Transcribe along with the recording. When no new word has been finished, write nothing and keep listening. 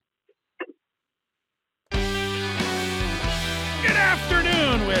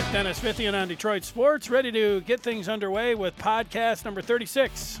with Dennis Fithian on Detroit Sports, ready to get things underway with podcast number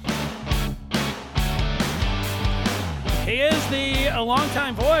 36. He is the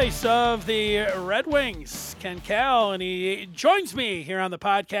longtime voice of the Red Wings, Ken Kal, and he joins me here on the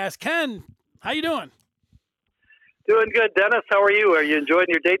podcast. Ken, how you doing? Doing good, Dennis. How are you? Are you enjoying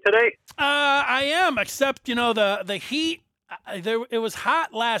your day today? I am, except, the heat. It was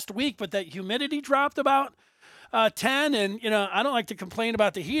hot last week, but that humidity dropped about 10, and, I don't like to complain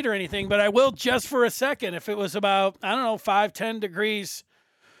about the heat or anything, but I will just for a second. If it was about, 5, 10 degrees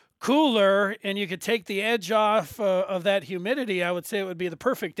cooler and you could take the edge off of that humidity, I would say it would be the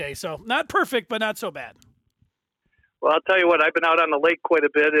perfect day. So not perfect, but not so bad. Well, I'll tell you what, I've been out on the lake quite a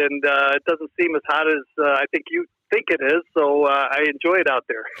bit, and it doesn't seem as hot as I think you think it is, so I enjoy it out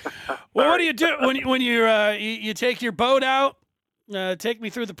there. Well, what do you do when you take your boat out? Take me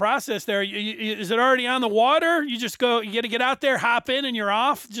through the process there. Is it already on the water? You just go, you got to get out there, hop in, and you're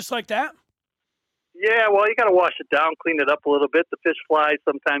off just like that? Yeah, well, you got to wash it down, clean it up a little bit. The fish flies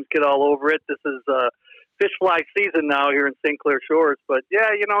sometimes get all over it. This is fish fly season now here in St. Clair Shores. But, yeah,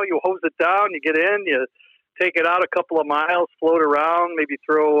 you hose it down, you get in, you take it out a couple of miles, float around, maybe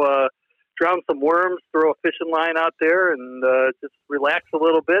drown some worms, throw a fishing line out there, and just relax a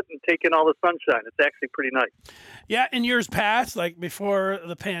little bit and take in all the sunshine. It's actually pretty nice. Yeah, in years past, like before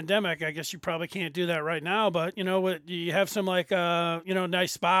the pandemic, I guess you probably can't do that right now, but, you have some,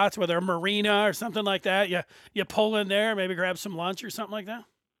 nice spots, whether a marina or something like that. You pull in there, maybe grab some lunch or something like that?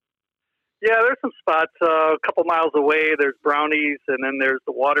 Yeah, there's some spots a couple miles away. There's Brownies, and then there's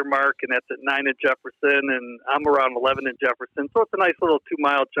the Watermark, and that's at 9 in Jefferson, and I'm around 11 in Jefferson. So it's a nice little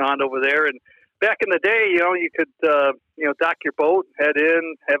 2-mile jaunt over there. And back in the day, you could, dock your boat, head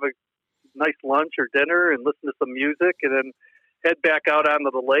in, have a nice lunch or dinner, and listen to some music, and then head back out onto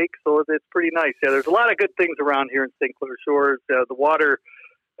the lake. So it's pretty nice. Yeah, there's a lot of good things around here in St. Clair Shores. The water,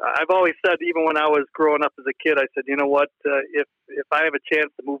 I've always said, even when I was growing up as a kid, I said, you know what, if I have a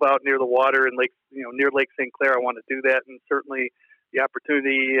chance to move out near the water and near Lake St. Clair, I want to do that. And certainly the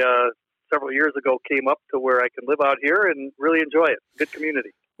opportunity several years ago came up to where I can live out here and really enjoy it. Good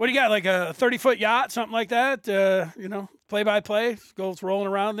community. What do you got, like a 30-foot yacht, something like that? Play-by-play, goes rolling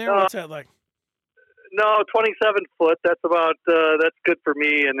around there? What's that like? No, 27 foot. That's about that's good for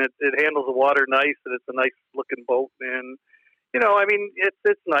me, and it handles the water nice, and it's a nice looking boat. And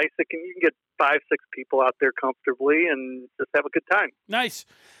it's nice. You can get 5-6 people out there comfortably and just have a good time. Nice.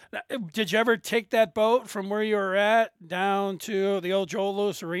 Did you ever take that boat from where you were at down to the old Joel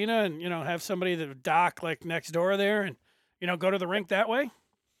Louis Arena and have somebody that would dock like next door there and go to the rink that way?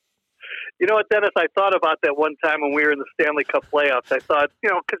 You know what, Dennis? I thought about that one time when we were in the Stanley Cup playoffs. I thought,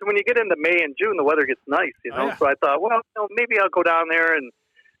 because when you get into May and June, the weather gets nice, Oh, yeah. So I thought, well, maybe I'll go down there and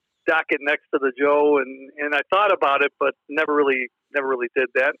dock it next to the Joe. And I thought about it, but never really did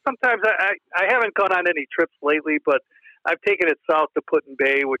that. Sometimes I haven't gone on any trips lately, but I've taken it south to Put-in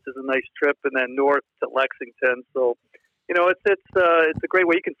Bay, which is a nice trip, and then north to Lexington. So, it's a great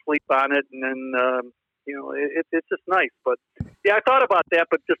way. You can sleep on it, and then it's just nice. But yeah, I thought about that,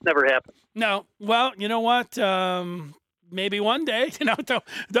 but just never happened. No. Well, you know what? Maybe one day.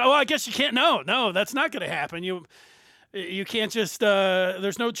 Well, I guess you can't. No, that's not going to happen. You can't just.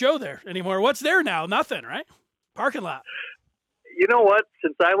 There's no Joe there anymore. What's there now? Nothing, right? Parking lot. You know what?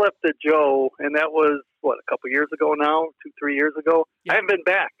 Since I left the Joe, and that was a couple years ago now, 2-3 years ago. Yeah. I haven't been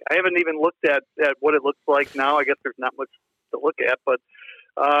back. I haven't even looked at what it looks like now. I guess there's not much to look at, but.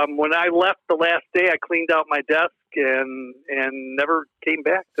 When I left the last day, I cleaned out my desk and never came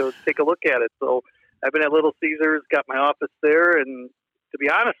back to take a look at it. So I've been at Little Caesars, got my office there, and to be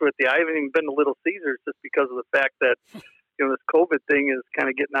honest with you, I haven't even been to Little Caesars just because of the fact that this COVID thing is kind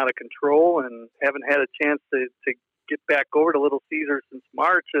of getting out of control, and haven't had a chance to get back over to Little Caesars since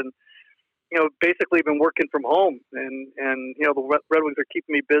March, and basically been working from home, and the Red Wings are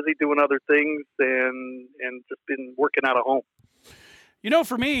keeping me busy doing other things, and just been working out of home.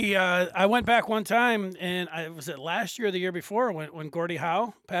 For me, I went back one time, and was it last year or the year before when Gordie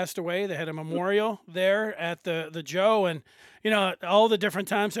Howe passed away? They had a memorial there at the Joe, and all the different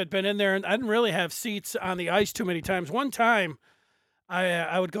times I'd been in there, and I didn't really have seats on the ice too many times. One time,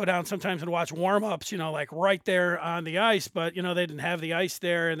 I would go down sometimes and watch warm-ups, like right there on the ice, but they didn't have the ice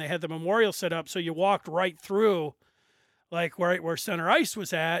there, and they had the memorial set up, so you walked right through. Like where center ice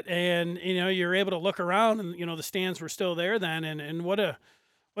was at, and you're able to look around, and the stands were still there then, and what a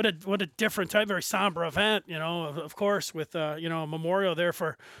different type, very somber event, of course with a memorial there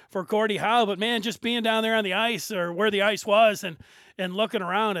for Gordie Howe. But man, just being down there on the ice or where the ice was, and looking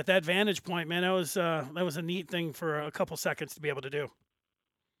around at that vantage point, man, that was a neat thing for a couple seconds to be able to do.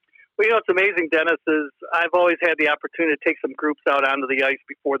 Well, what's amazing, Dennis, is I've always had the opportunity to take some groups out onto the ice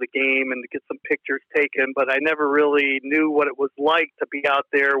before the game and to get some pictures taken, but I never really knew what it was like to be out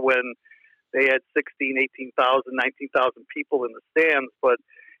there when they had 16, 18,000, 19,000 people in the stands. But,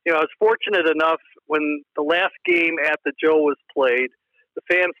 I was fortunate enough when the last game at the Joe was played, the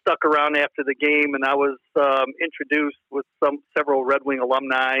fans stuck around after the game, and I was introduced with several Red Wing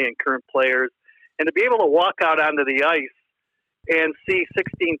alumni and current players. And to be able to walk out onto the ice and see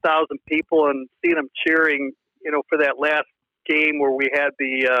 16,000 people and see them cheering, for that last game where we had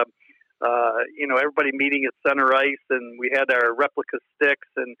the, everybody meeting at center ice and we had our replica sticks.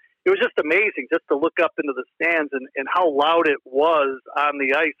 And it was just amazing just to look up into the stands and how loud it was on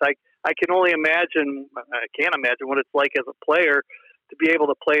the ice. I can only imagine, I can't imagine what it's like as a player to be able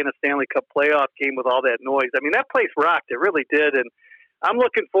to play in a Stanley Cup playoff game with all that noise. I mean, that place rocked. It really did. And I'm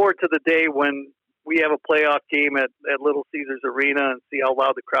looking forward to the day when we have a playoff game at Little Caesars Arena and see how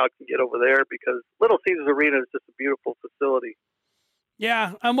loud the crowd can get over there, because Little Caesars Arena is just a beautiful facility.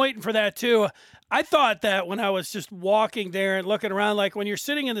 Yeah, I'm waiting for that too. I thought that when I was just walking there and looking around, like when you're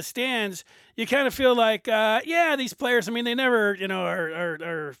sitting in the stands, you kind of feel like, these players, I mean, they never,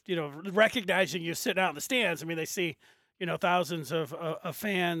 are recognizing you sitting out in the stands. I mean, they see, thousands of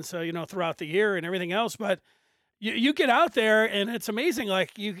fans, throughout the year and everything else. But you get out there and it's amazing.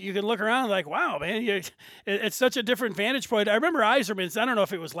 Like you can look around like, wow, man, it's such a different vantage point. I remember Yzerman's, I don't know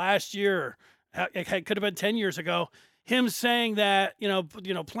if it was last year or it could have been 10 years ago, him saying that,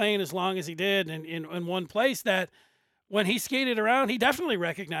 playing as long as he did in one place, that when he skated around, he definitely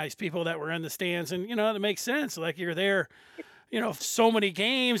recognized people that were in the stands. And, it makes sense. Like you're there, so many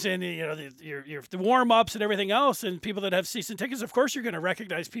games and, the warm-ups and everything else, and people that have season tickets, of course you're going to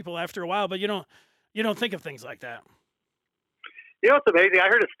recognize people after a while, but you don't think of things like that. It's amazing. I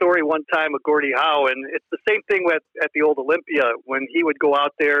heard a story one time with Gordie Howe, and it's the same thing at the old Olympia when he would go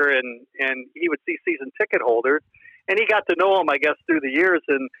out there and he would see season ticket holders. And he got to know them, I guess, through the years.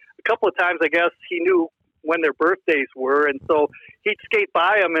 And a couple of times, I guess, he knew when their birthdays were. And so he'd skate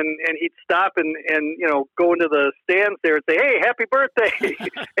by them and he'd stop and go into the stands there and say, hey, happy birthday.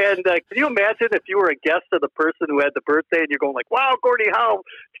 And can you imagine if you were a guest of the person who had the birthday and you're going like, wow, Gordie Howe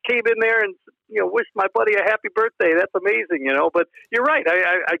came in there and, wished my buddy a happy birthday. That's amazing, But you're right.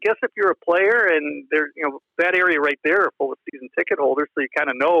 I guess if you're a player and there's, that area right there are full of season ticket holders, so you kind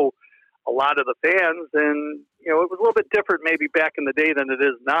of know a lot of the fans, and it was a little bit different maybe back in the day than it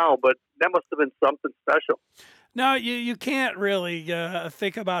is now, but that must have been something special. No, you can't really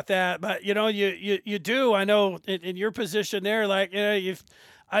think about that, but you do. I know in your position there, like I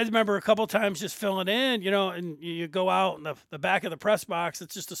remember a couple times just filling in, and you go out in the back of the press box.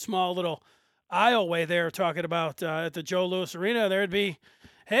 It's just a small little aisleway there, talking about at the Joe Louis Arena. There'd be,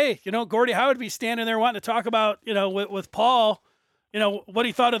 hey, Gordie Howe would be standing there wanting to talk about with Paul, what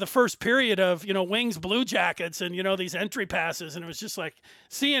he thought of the first period of, Wings Blue Jackets and, these entry passes. And it was just like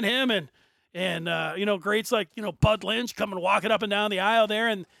seeing him and greats like, Bud Lynch coming walking up and down the aisle there.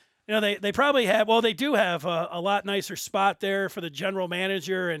 And, they probably have, they do have a lot nicer spot there for the general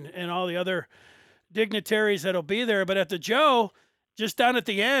manager and all the other dignitaries that'll be there. But at the Joe, just down at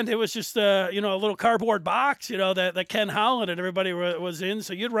the end, it was just, a little cardboard box, that Ken Holland and everybody was in.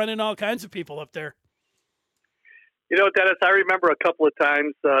 So you'd run in all kinds of people up there. Dennis, I remember a couple of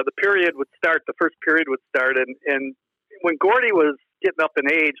times the first period would start, and when Gordie was getting up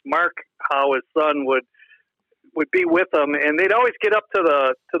in age, Mark Howe, his son, would be with him, and they'd always get up to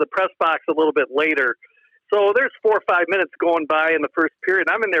the press box a little bit later. So there's 4 or 5 minutes going by in the first period.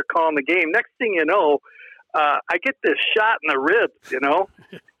 I'm in there calling the game. Next thing you know, I get this shot in the ribs,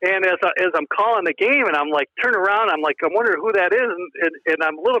 and as I'm calling the game, and I'm like, turn around, I'm like, I wonder who that is, and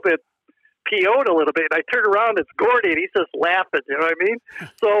I'm a little bit PO'd a little bit, and I turn around, it's Gordie, and he's just laughing, you know what I mean?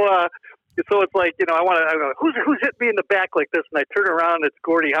 So it's like, I go, who's hit me in the back like this? And I turn around, it's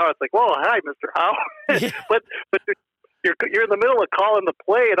Gordie Howe. It's like, well, hi, Mr. Howe. Yeah. but you're in the middle of calling the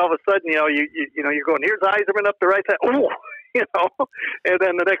play, and all of a sudden, you're going, here's Yzerman up the right side, and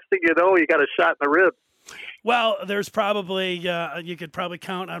then the next thing you know, you got a shot in the ribs. Well, there's probably you could probably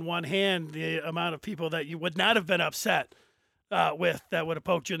count on one hand the amount of people that you would not have been upset with that would have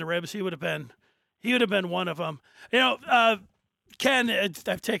poked you in the ribs. He would have been one of them. Ken,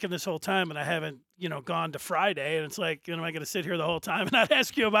 I've taken this whole time and I haven't, gone to Friday, and it's like, am I going to sit here the whole time and not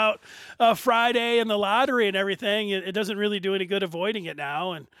ask you about Friday and the lottery and everything? It doesn't really do any good avoiding it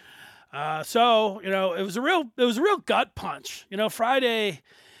now. And so, it was a real gut punch. Friday,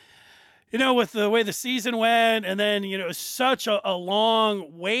 With the way the season went, and then such a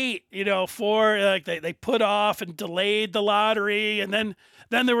long wait, for like they put off and delayed the lottery, and then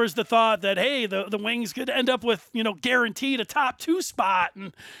there was the thought that hey, the Wings could end up with guaranteed a top 2 spot,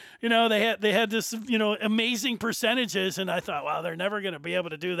 and they had this amazing percentages, and I thought, wow, they're never going to be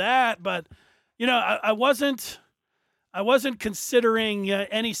able to do that, but I wasn't considering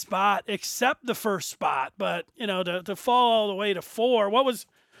any spot except the first spot, but to fall all the way to 4, what was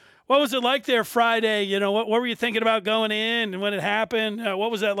it like there Friday? What were you thinking about going in and when it happened?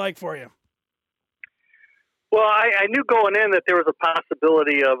 What was that like for you? Well, I knew going in that there was a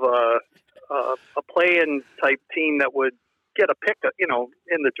possibility of a play-in type team that would get a pick,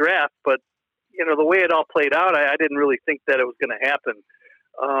 in the draft. But, the way it all played out, I didn't really think that it was going to happen.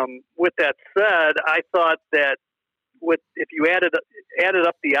 With that said, I thought that if you added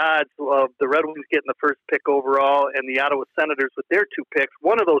up the odds of the Red Wings getting the first pick overall and the Ottawa Senators with their 2 picks,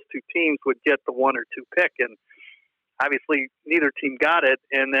 one of those 2 teams would get the 1 or 2 pick, and obviously neither team got it.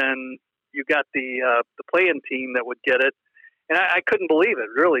 And then you got the play-in team that would get it, and I couldn't believe it,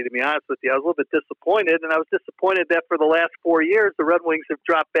 really, to be honest with you. I was a little bit disappointed, and I was disappointed that for the last 4 years the Red Wings have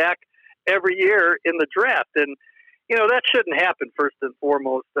dropped back every year in the draft, and that shouldn't happen. First and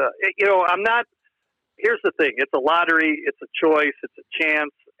foremost, I'm not. Here's the thing: it's a lottery, it's a choice, it's a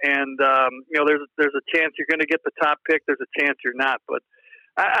chance, and there's a chance you're going to get the top pick. There's a chance you're not. But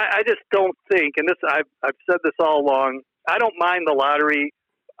I just don't think, and I've said this all along. I don't mind the lottery.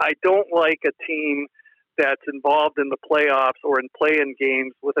 I don't like a team that's involved in the playoffs or in play-in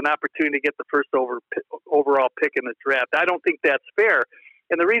games with an opportunity to get the first overall pick in the draft. I don't think that's fair.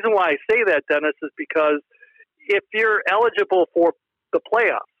 And the reason why I say that, Dennis, is because if you're eligible for the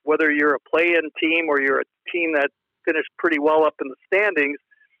playoffs, whether you're a play-in team or you're a team that finished pretty well up in the standings,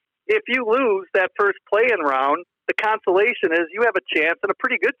 if you lose that first play-in round, the consolation is you have a chance, and a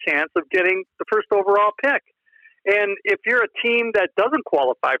pretty good chance, of getting the first overall pick. And if you're a team that doesn't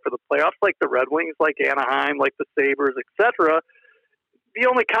qualify for the playoffs, like the Red Wings, like Anaheim, like the Sabres, etc., the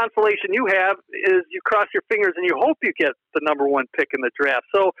only consolation you have is you cross your fingers and you hope you get the number 1 pick in the draft.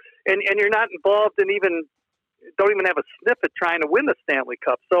 So, and you're not involved in don't even have a sniff at trying to win the Stanley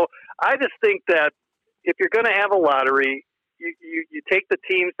Cup. So I just think that if you're going to have a lottery, you take the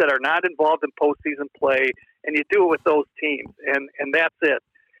teams that are not involved in postseason play and you do it with those teams, and that's it.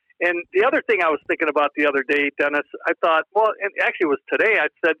 And the other thing I was thinking about the other day, Dennis, I thought, well, and actually it was today, I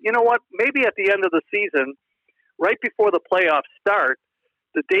said, you know what, maybe at the end of the season, right before the playoffs start,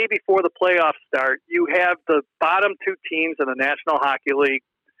 the day before the playoffs start, you have the bottom 2 teams in the National Hockey League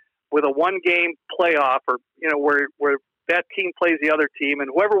with a 1-game playoff, or where that team plays the other team,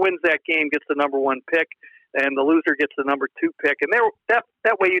 and whoever wins that game gets the number 1 pick, and the loser gets the number 2 pick. And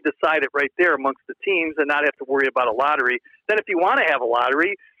that way you decide it right there amongst the teams and not have to worry about a lottery. Then if you want to have a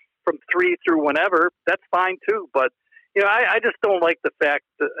lottery from 3 through whenever, that's fine too. But I just don't like the fact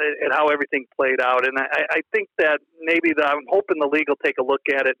and how everything played out, and I think that I'm hoping the league will take a look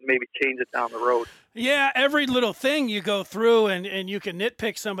at it and maybe change it down the road. Yeah, every little thing you go through, and you can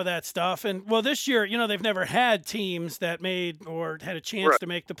nitpick some of that stuff. And well, this year, they've never had teams that made or had a chance to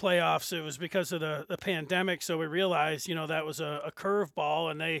make the playoffs. It was because of the pandemic, so we realized that was a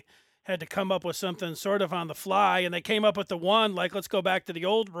curveball, and they had to come up with something sort of on the fly, and they came up with the one, like, let's go back to the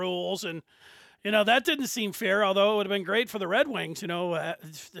old rules, and that didn't seem fair, although it would have been great for the Red Wings,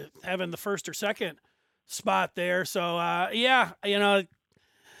 having the first or second spot there. So,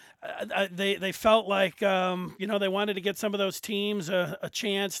 they felt like, they wanted to get some of those teams a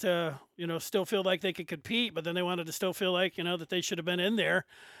chance to, still feel like they could compete, but then they wanted to still feel like, that they should have been in there.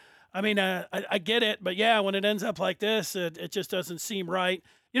 I mean, I get it, but yeah, when it ends up like this, it just doesn't seem right.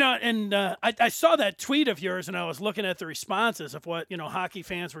 And I saw that tweet of yours, and I was looking at the responses of what, hockey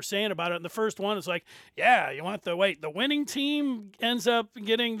fans were saying about it. And the first one is like, yeah, you want the winning team ends up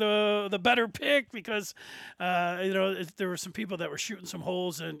getting the better pick because, there were some people that were shooting some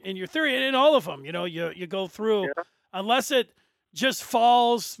holes in your theory. And in all of them, you go through, unless it just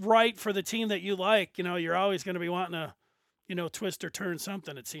falls right for the team that you like, you're always going to be wanting to, twist or turn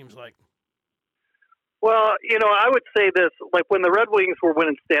something, it seems like. Well, I would say this, like when the Red Wings were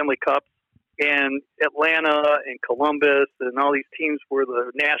winning Stanley Cups and Atlanta and Columbus and all these teams were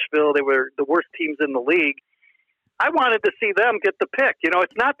Nashville, they were the worst teams in the league. I wanted to see them get the pick.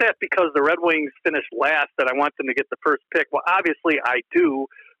 It's not that because the Red Wings finished last that I want them to get the first pick. Well, obviously I do,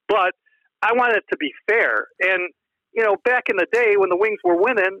 but I want it to be fair. And, back in the day when the Wings were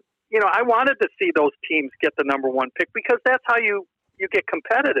winning, I wanted to see those teams get the number 1 pick because that's how you get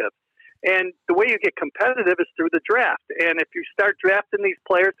competitive. And the way you get competitive is through the draft. And if you start drafting these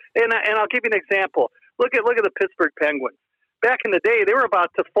players, and I'll give you an example. Look at the Pittsburgh Penguins. Back in the day, they were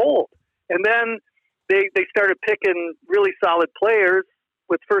about to fold. And then they started picking really solid players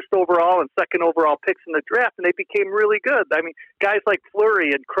with first overall and second overall picks in the draft, and they became really good. I mean, guys like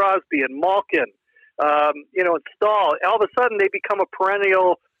Fleury and Crosby and Malkin, and Stahl, all of a sudden they become a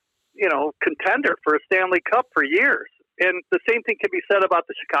perennial, contender for a Stanley Cup for years. And the same thing can be said about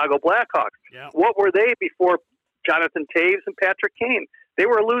the Chicago Blackhawks. Yeah. What were they before Jonathan Toews and Patrick Kane? They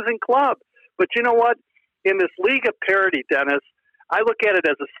were a losing club. But you know what? In this league of parity, Dennis, I look at it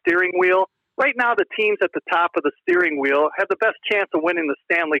as a steering wheel. Right now, the teams at the top of the steering wheel have the best chance of winning the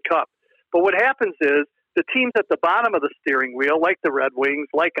Stanley Cup. But what happens is the teams at the bottom of the steering wheel, like the Red Wings,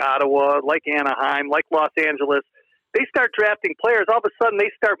 like Ottawa, like Anaheim, like Los Angeles, they start drafting players. All of a sudden, they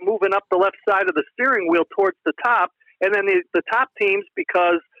start moving up the left side of the steering wheel towards the top. And then the top teams,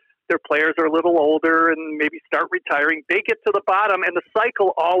 because their players are a little older and maybe start retiring, they get to the bottom, and the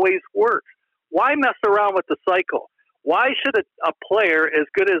cycle always works. Why mess around with the cycle? Why should a player as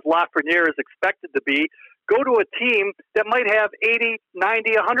good as Lafreniere is expected to be go to a team that might have 80,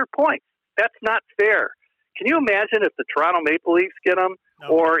 90, 100 points? That's not fair. Can you imagine if the Toronto Maple Leafs get him,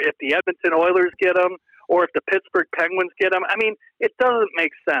 or if the Edmonton Oilers get him, or if the Pittsburgh Penguins get him? I mean, it doesn't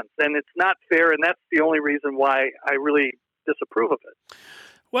make sense, and it's not fair, and that's the only reason why I really disapprove of it.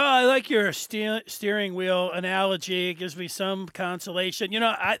 Well, I like your steering wheel analogy. It gives me some consolation.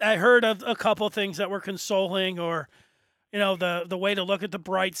 I heard of a couple of things that were consoling, or the way to look at the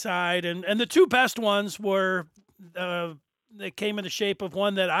bright side, and the two best ones were they came in the shape of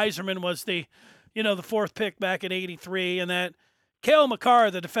one that Yzerman was the fourth pick back in '83, and that Cale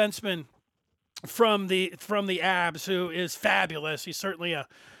Makar, the defenseman from the Abs, who is fabulous. He's certainly a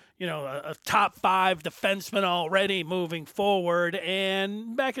top 5 defenseman already moving forward.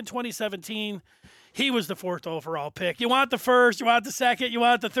 And back in 2017, he was the 4th overall pick. You want the first, you want the second, you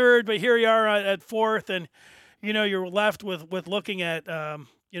want the third, but here you are at 4th, and you're left with looking at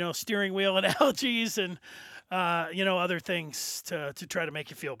steering wheel analogies and other things to try to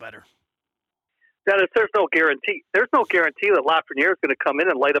make you feel better. Dennis, there's no guarantee. There's no guarantee that Lafreniere is going to come in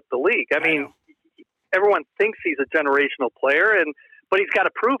and light up the league. I mean, everyone thinks he's a generational player, but he's got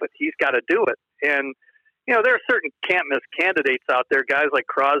to prove it. He's got to do it. And, there are certain can't-miss candidates out there, guys like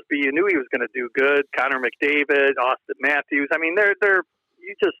Crosby. You knew he was going to do good. Connor McDavid, Austin Matthews. I mean, they're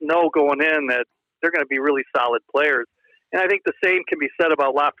you just know going in that they're going to be really solid players. And I think the same can be said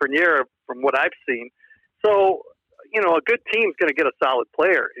about Lafreniere from what I've seen. So, a good team's going to get a solid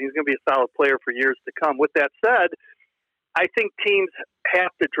player, and he's going to be a solid player for years to come. With that said, I think teams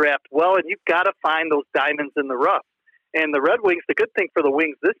have to draft well, and you've got to find those diamonds in the rough. And the Red Wings, the good thing for the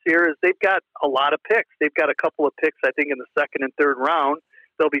Wings this year is they've got a lot of picks. They've got a couple of picks, I think, in the second and third round.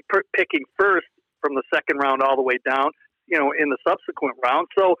 They'll be picking first from the second round all the way down, in the subsequent round.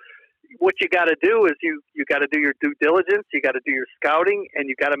 So what you got to do is you got to do your due diligence, you got to do your scouting, and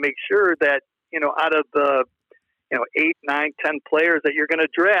you got to make sure that, out of the 8, 9, 10 players that you're going to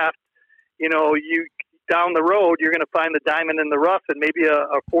draft, you down the road, you're going to find the diamond in the rough, and maybe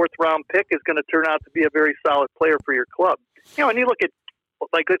a 4th round pick is going to turn out to be a very solid player for your club. And you look at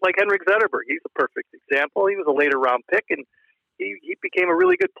like Henrik Zetterberg. He's a perfect example. He was a later round pick, and he became a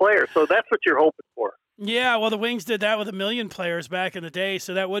really good player. So that's what you're hoping for. Yeah, well, the Wings did that with 1 million players back in the day,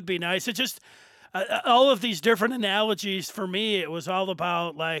 so that would be nice. It just all of these different analogies for me. It was all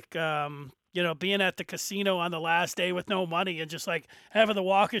about being at the casino on the last day with no money and just like having the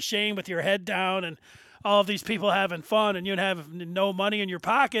walk of shame with your head down and all of these people having fun and you'd have no money in your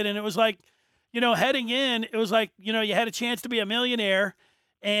pocket. And it was like, heading in, it was like, you had a chance to be a millionaire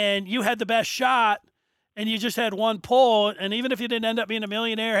and you had the best shot and you just had one pull. And even if you didn't end up being a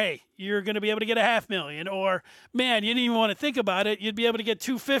millionaire, hey, you're going to be able to get $500,000, or man, you didn't even want to think about it. You'd be able to get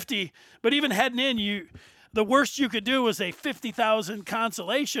 $250,000. But even heading in, the worst you could do was a $50,000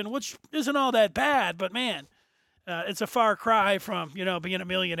 consolation, which isn't all that bad, but man, it's a far cry from, being a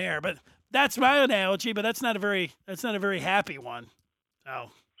millionaire. But that's my analogy, but that's not a very happy one.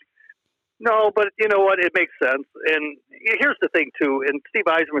 Oh. No, but you know what? It makes sense. And here's the thing, too, and Steve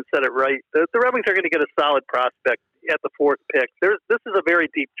Yzerman said it right. The Red Wings are going to get a solid prospect at the 4th pick. This is a very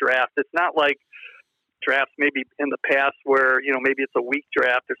deep draft. It's not like drafts maybe in the past where, maybe it's a weak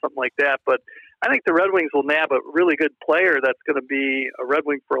draft or something like that. But I think the Red Wings will nab a really good player that's going to be a Red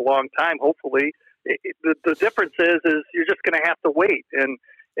Wing for a long time, hopefully. The difference is you're just going to have to wait. And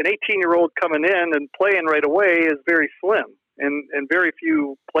an 18-year-old coming in and playing right away is very slim, and very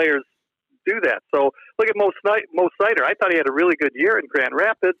few players do that. So look at Mo Seider. I thought he had a really good year in Grand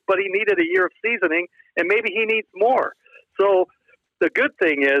Rapids, but he needed a year of seasoning, and maybe he needs more. So the good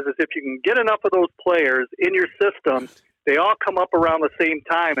thing is if you can get enough of those players in your system they all come up around the same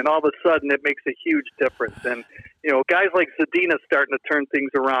time, and all of a sudden it makes a huge difference. And, guys like Zadina starting to turn things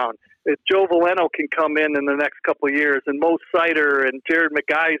around. If Joe Valeno can come in the next couple of years, and Mo Sider and Jared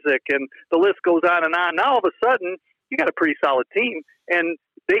McIsaac, and the list goes on and on, now all of a sudden you got a pretty solid team. And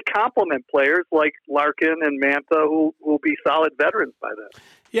they complement players like Larkin and Manta who will be solid veterans by then.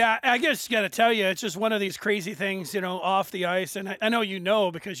 Yeah, I guess got to tell you, it's just one of these crazy things, off the ice. And I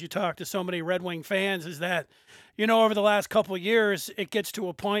know because you talk to so many Red Wing fans, is that, over the last couple of years, it gets to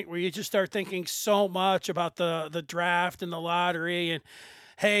a point where you just start thinking so much about the draft and the lottery. And,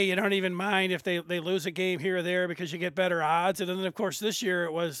 hey, you don't even mind if they lose a game here or there because you get better odds. And then, of course, this year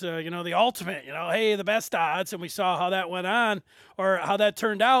it was, the ultimate, hey, the best odds. And we saw how that went on or how that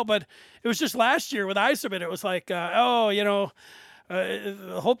turned out. But it was just last year with Yzerman, it was like,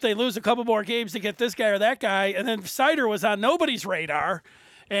 hope they lose a couple more games to get this guy or that guy. And then Sider was on nobody's radar.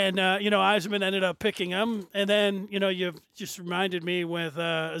 And, Yzerman ended up picking him. And then, you just reminded me with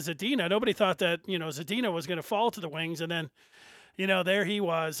Zadina. Nobody thought that, Zadina was going to fall to the Wings. And then, there he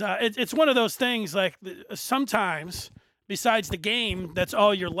was. It's one of those things, like, sometimes, besides the game, that's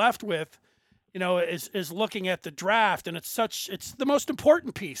all you're left with, is looking at the draft. And it's the most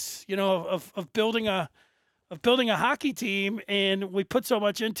important piece, of building a hockey team. And we put so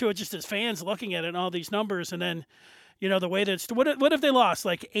much into it just as fans looking at it and all these numbers. And then, the way that what have they lost?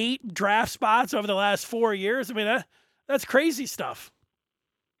 Like 8 draft spots over the last 4 years? I mean, that's crazy stuff.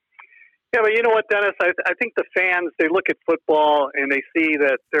 Yeah, but you know what, Dennis? I think the fans, they look at football and they see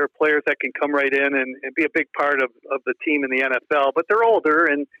that there are players that can come right in and be a big part of the team in the NFL, but they're older,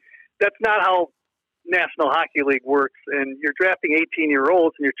 and that's not how National Hockey League works. And you're drafting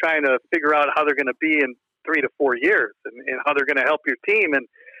 18-year-olds and you're trying to figure out how they're going to be in 3 to 4 years and how they're going to help your team. And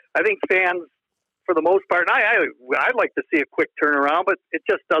I think fans, for the most part, and I'd like to see a quick turnaround, but it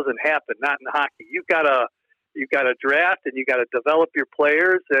just doesn't happen. Not in hockey. You've got to draft and you got to develop your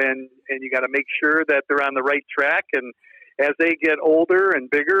players and you got to make sure that they're on the right track. And as they get older and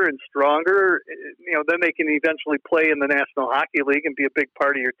bigger and stronger, then they can eventually play in the National Hockey League and be a big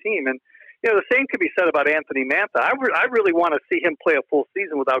part of your team. And the same could be said about Anthony Mantha. I really want to see him play a full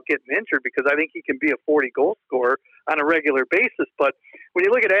season without getting injured because I think he can be a 40-goal scorer on a regular basis. But when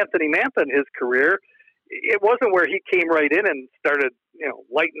you look at Anthony Mantha in his career, it wasn't where he came right in and started,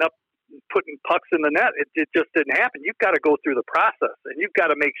 lighting up, putting pucks in the net. It just didn't happen. You've got to go through the process, and you've got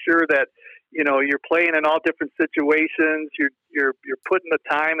to make sure that you're playing in all different situations. You're putting the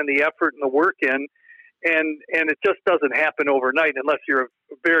time and the effort and the work in. And it just doesn't happen overnight unless you're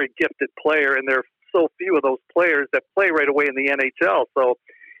a very gifted player, and there are so few of those players that play right away in the NHL. So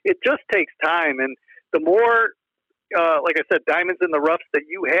it just takes time, and the more, like I said, diamonds in the roughs that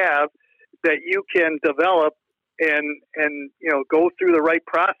you have that you can develop and go through the right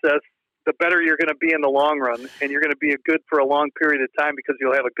process, the better you're going to be in the long run, and you're going to be good for a long period of time because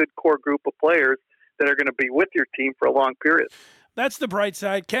you'll have a good core group of players that are going to be with your team for a long period. That's the bright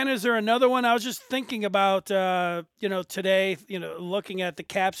side. Ken, is there another one? I was just thinking about, today, looking at the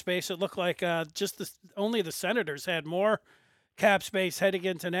cap space, it looked like only the Senators had more cap space heading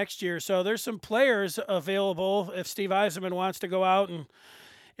into next year. So there's some players available if Steve Yzerman wants to go out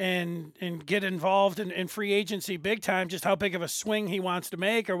and get involved in free agency big time, just how big of a swing he wants to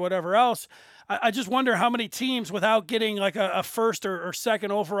make or whatever else. I just wonder how many teams, without getting like a first or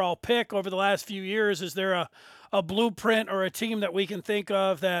second overall pick over the last few years, is there a blueprint or a team that we can think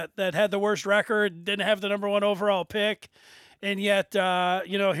of that had the worst record, didn't have the number 1 overall pick, and yet,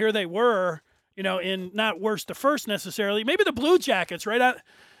 here they were, in not worst to first necessarily. Maybe the Blue Jackets, right?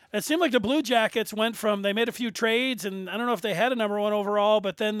 It seemed like the Blue Jackets they made a few trades, and I don't know if they had a number 1 overall,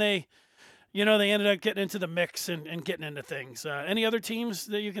 but then they ended up getting into the mix and getting into things. Any other teams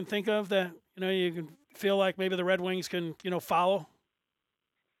that you can think of that, you can feel like maybe the Red Wings can, follow?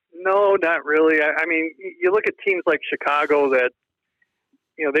 No, not really. I mean, you look at teams like Chicago that,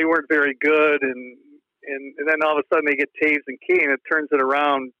 they weren't very good, and then all of a sudden they get Taves and Kane, and it turns it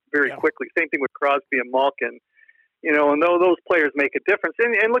around very quickly. Same thing with Crosby and Malkin. And those players make a difference.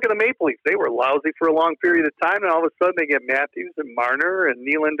 And look at the Maple Leafs. They were lousy for a long period of time, and all of a sudden they get Matthews and Marner and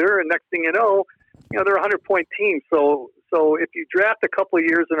Nylander, and next thing you know, they're a 100-point team. So if you draft a couple of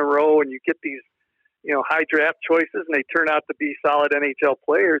years in a row and you get these, high draft choices and they turn out to be solid NHL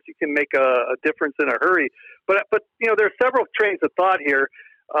players, you can make a difference in a hurry. But there's several trains of thought here.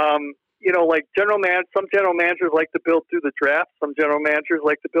 Like some general managers like to build through the draft. Some general managers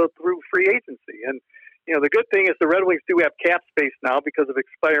like to build through free agency. And the good thing is the Red Wings do have cap space now because of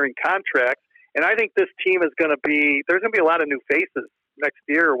expiring contracts. And I think this team is there's going to be a lot of new faces next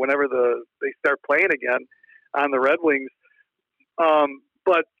year or whenever they start playing again on the Red Wings.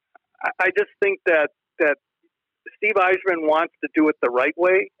 But I just think that Steve Yzerman wants to do it the right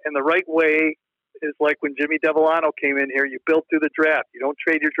way, and the right way is like when Jimmy Devellano came in here. You build through the draft. You don't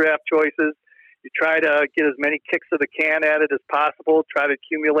trade your draft choices. You try to get as many kicks of the can at it as possible, try to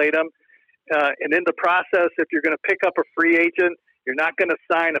accumulate them. And in the process, if you're going to pick up a free agent, you're not going to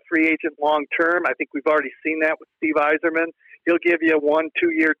sign a free agent long term. I think we've already seen that with Steve Yzerman. He'll give you a 1-2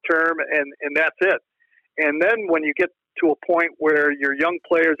 year term, and that's it. And then when you get to a point where your young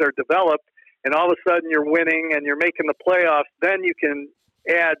players are developed and all of a sudden you're winning and you're making the playoffs, then you can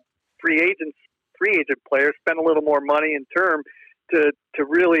add free agent players, spend a little more money in term to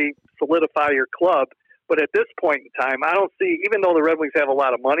really solidify your club. But at this point in time, I don't see, even though the Red Wings have a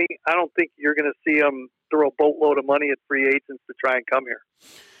lot of money, I don't think you're going to see them throw a boatload of money at free agents to try and come here.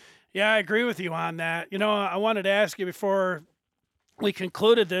 Yeah, I agree with you on that. I wanted to ask you before we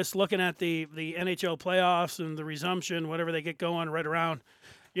concluded this, looking at the NHL playoffs and the resumption, whatever they get going right around,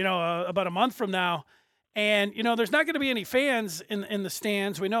 about a month from now. And, there's not going to be any fans in the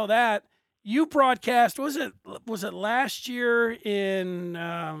stands. We know that. You broadcast, was it last year in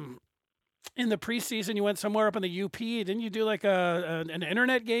the preseason? You went somewhere up in the UP. Didn't you do like an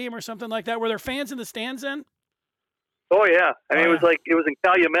internet game or something like that? Were there fans in the stands then? Oh yeah, I mean it was in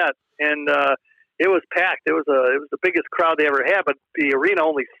Calumet, and it was packed. It was the biggest crowd they ever had, but the arena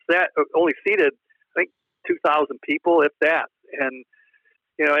only seated I think 2,000 people, if that. And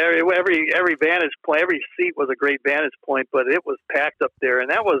every vantage point, every seat was a great vantage point, but it was packed up there, and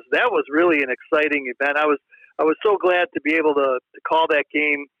that was really an exciting event. I was so glad to be able to call that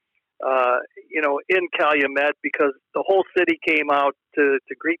game, in Calumet, because the whole city came out to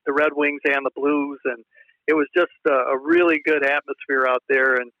greet the Red Wings and the Blues, and it was just a really good atmosphere out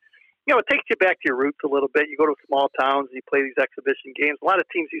there. And it takes you back to your roots a little bit. You go to small towns and you play these exhibition games. A lot of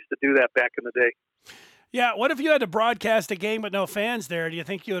teams used to do that back in the day. Yeah, what if you had to broadcast a game with no fans there? Do you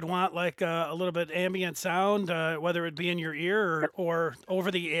think you would want like a little bit ambient sound, whether it be in your ear or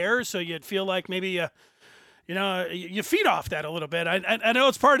over the air, so you'd feel like maybe you feed off that a little bit? I know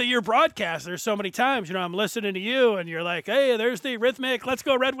it's part of your broadcast. There's so many times, I'm listening to you and you're like, hey, there's the rhythmic "Let's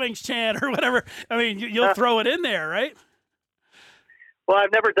Go Red Wings" chant or whatever. I mean, you'll throw it in there, right? Well,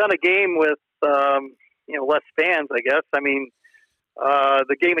 I've never done a game with less fans, I guess. I mean,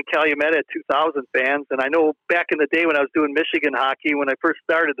 the game at Calumet had 2,000 fans, and I know back in the day when I was doing Michigan hockey, when I first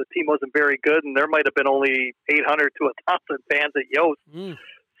started, the team wasn't very good, and there might have been only 800 to 1,000 fans at Yost. Mm.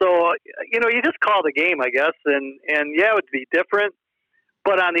 So, you just call the game, I guess, and yeah, it would be different.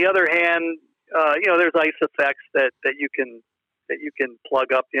 But on the other hand, there's ice effects that you can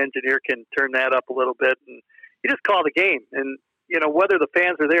plug up. The engineer can turn that up a little bit, and you just call the game. And whether the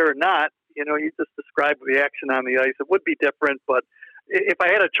fans are there or not, you just describe the action on the ice. It would be different, but if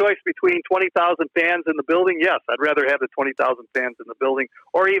I had a choice between 20,000 fans in the building, yes, I'd rather have the 20,000 fans in the building,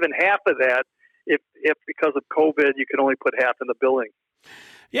 or even half of that. If because of COVID, you could only put half in the building.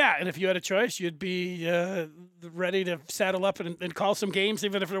 Yeah, and if you had a choice, you'd be ready to saddle up and call some games,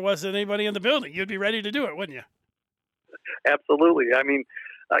 even if there wasn't anybody in the building. You'd be ready to do it, wouldn't you? Absolutely. I mean,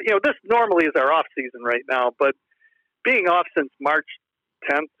 this normally is our off season right now, but being off since March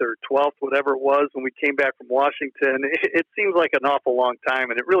 10th or 12th, whatever it was, when we came back from Washington, it seems like an awful long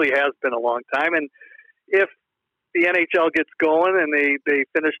time, and it really has been a long time. And if the NHL gets going and they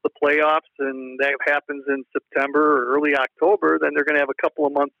finish the playoffs and that happens in September or early October, then they're going to have a couple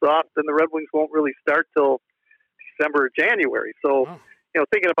of months off. Then the Red Wings won't really start till December or January. So,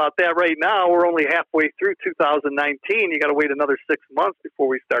 thinking about that right now, we're only halfway through 2019. You got to wait another 6 months before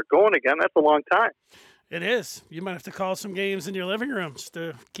we start going again. That's a long time. It is. You might have to call some games in your living room just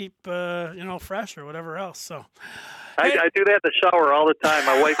to keep, fresh or whatever else. So, I do that in the shower all the time.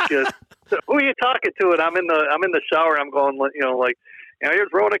 My wife just, who are you talking to? And I'm in the shower. And I'm going, here's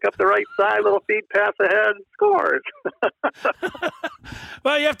Roenick up the right side, little feed pass ahead, scores.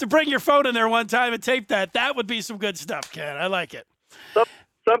 Well, you have to bring your phone in there one time and tape that. That would be some good stuff, Ken. I like it.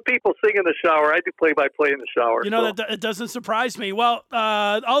 Some people sing in the shower. I do play-by-play in the shower. That it doesn't surprise me. Well,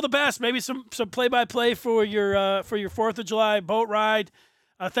 all the best. Maybe some play-by-play for your 4th of July boat ride.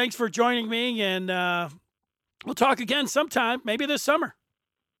 Thanks for joining me, and we'll talk again sometime, maybe this summer.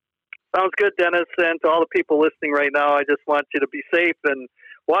 Sounds good, Dennis. And to all the people listening right now, I just want you to be safe and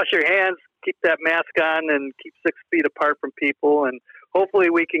wash your hands, keep that mask on, and keep 6 feet apart from people. And hopefully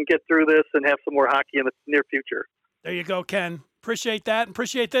we can get through this and have some more hockey in the near future. There you go, Ken. Appreciate that and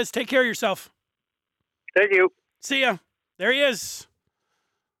appreciate this. Take care of yourself. Thank you. See ya. There he is,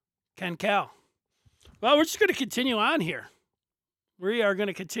 Ken Kal. Well, we're just going to continue on here. We are going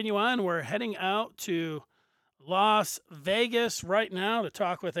to continue on. We're heading out to Las Vegas right now to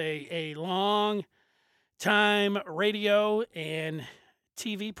talk with a long-time radio and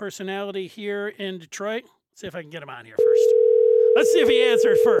TV personality here in Detroit. See if I can get him on here first. Let's see if he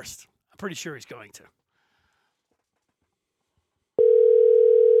answers first. I'm pretty sure he's going to.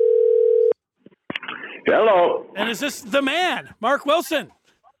 Hello. And is this the man, Mark Wilson?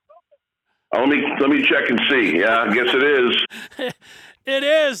 Let me check and see. Yeah, I guess it is. It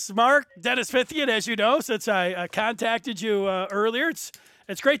is, Mark. Dennis Fithian, as you know, since I contacted you earlier.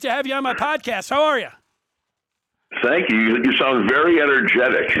 It's great to have you on my podcast. How are you? Thank you. You sound very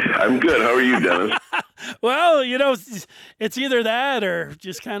energetic. I'm good. How are you, Dennis? Well, it's either that or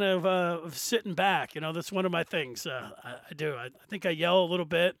just kind of sitting back. That's one of my things. I do. I think I yell a little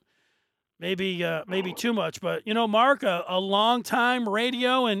bit. Maybe too much, but Mark, a long-time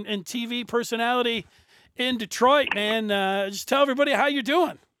radio and TV personality in Detroit, man. Just tell everybody how you're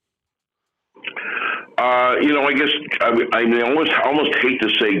doing. I guess I almost hate to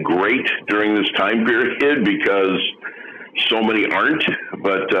say great during this time period because so many aren't,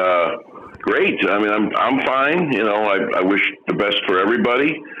 but great. I mean, I'm fine. I wish the best for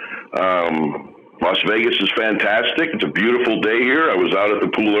everybody. Las Vegas is fantastic. It's a beautiful day here. I was out at the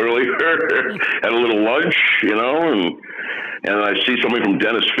pool earlier, had a little lunch, and I see somebody from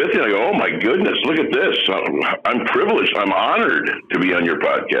Dennis Fithian. I go, oh my goodness, look at this. I'm privileged. I'm honored to be on your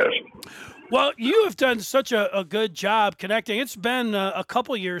podcast. Well, you have done such a good job connecting. It's been a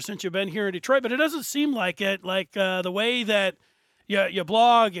couple years since you've been here in Detroit, but it doesn't seem like it. Like the way that you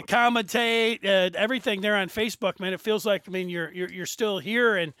blog, you commentate, everything there on Facebook, man. It feels like you're still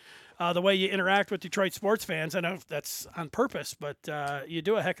here, and the way you interact with Detroit sports fans. I know that's on purpose, but you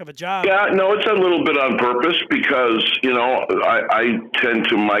do a heck of a job. Yeah, no, it's a little bit on purpose because, I tend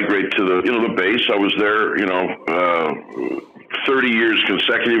to migrate to the base. I was there, 30 years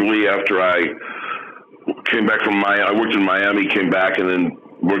consecutively after I came back from I worked in Miami, came back, and then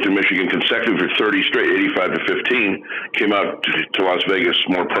worked in Michigan consecutively for 30 straight, 85 to 15, came out to Las Vegas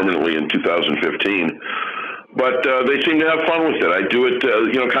more permanently in 2015. But they seem to have fun with it. I do it,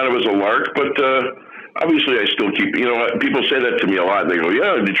 kind of as a lark, but obviously I still keep, people say that to me a lot. They go,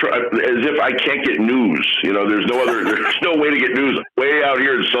 yeah, Detroit, as if I can't get news. There's no way to get news way out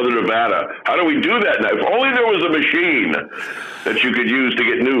here in Southern Nevada. How do we do that now? If only there was a machine that you could use to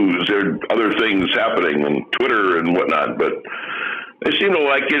get news. There are other things happening on Twitter and whatnot, but they seem to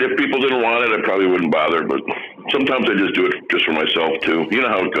like it. If people didn't want it, I probably wouldn't bother, but sometimes I just do it just for myself too. You know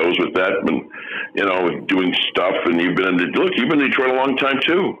how it goes with that, and doing stuff. And you've been in Detroit a long time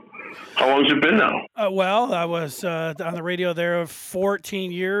too. How long has it been now? Well, I was on the radio there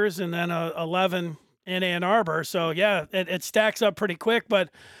 14 years, and then 11 in Ann Arbor. So yeah, it stacks up pretty quick.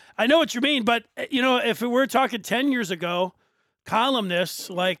 But I know what you mean. But if we were talking 10 years ago, columnists,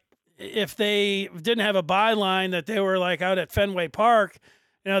 like if they didn't have a byline that they were like out at Fenway Park,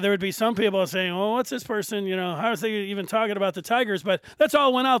 there would be some people saying, "Oh, what's this person? How is they even talking about the Tigers?" But that's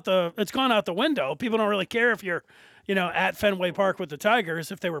all it's gone out the window. People don't really care if you're, at Fenway Park with the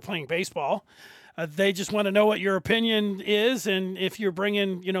Tigers if they were playing baseball. They just want to know what your opinion is and if you're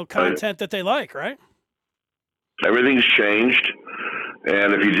bringing, content that they like, right? Everything's changed.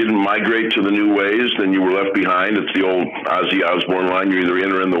 And if you didn't migrate to the new ways, then you were left behind. It's the old Ozzy Osbourne line, you're either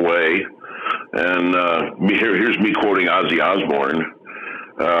in or in the way. And here's me quoting Ozzy Osbourne.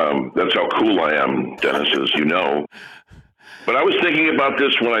 That's how cool I am, Dennis, as you know. But I was thinking about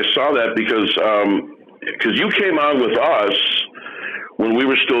this when I saw that because you came on with us when we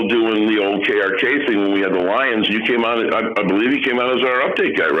were still doing the old KRK thing when we had the Lions. You came on, I believe you came on as our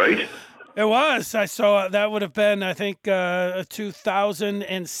update guy, right? It was. I saw that would have been, I think, a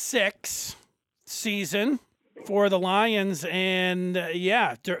 2006 season for the Lions. And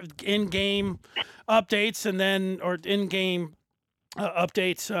in-game updates and then, or in-game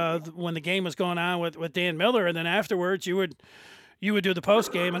updates when the game was going on with Dan Miller. And then afterwards you would do the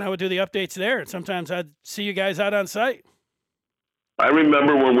post game and I would do the updates there. And sometimes I'd see you guys out on site. I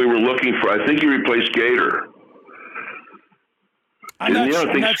remember when we were looking for, I think you replaced Gator. I'm not sure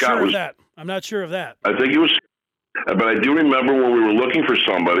of that. I'm not sure of that. I think it was, but I do remember when we were looking for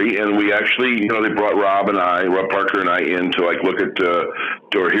somebody, and we actually, they brought Rob Parker and I in to look at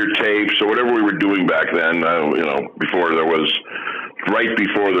or hear tapes or whatever we were doing back then. Before there was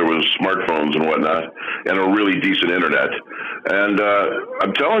smartphones and whatnot, and a really decent internet. And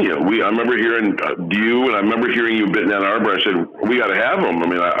I'm telling you, I remember hearing you, and I remember hearing you in Ann Arbor. I said, we got to have them. I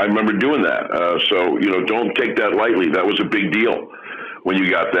mean, I remember doing that. So don't take that lightly. That was a big deal when you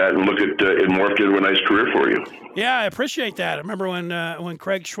got that, and look at it morphed into a nice career for you. Yeah, I appreciate that. I remember when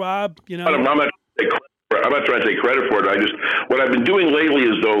Craig Schwab, I'm not trying to take credit for it. What I've been doing lately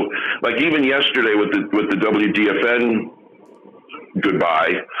is even yesterday with the WDFN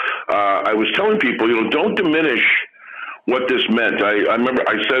goodbye, I was telling people, don't diminish what this meant. I remember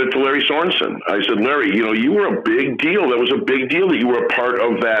I said it to Larry Sorensen. I said, Larry, you were a big deal. That was a big deal that you were a part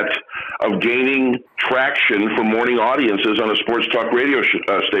of that, of gaining traction for morning audiences on a sports talk radio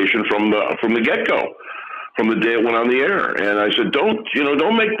station from the get-go, from the day it went on the air. And I said, don't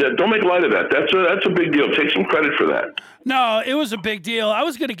make light of that. That's a big deal. Take some credit for that. No, it was a big deal. I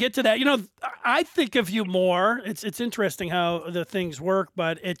was going to get to that. I think of you more. It's interesting how the things work,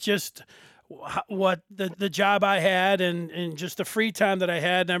 but it just what the job I had and just the free time that I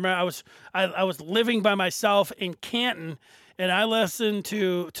had. And I remember I was living by myself in Canton, and I listened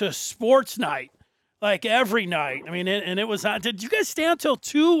to Sports Night like every night. I mean, and it was. Did you guys stay until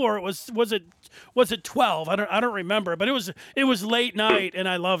 2, or was it 12? I don't remember, but it was late night, and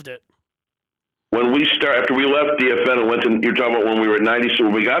I loved it. When after we left DFN and went to, you're talking about when we were at 97,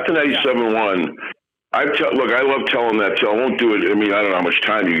 when we got to 97.1, I love telling that, so I won't do it. I mean, I don't know how much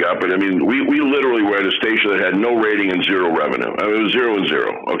time you got, but I mean, we literally were at a station that had no rating and zero revenue. I mean, it was 0 and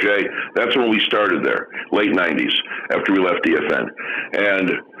 0, okay? That's when we started there, late 90s, after we left DFN.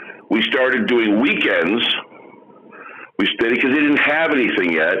 And we started doing weekends, because they didn't have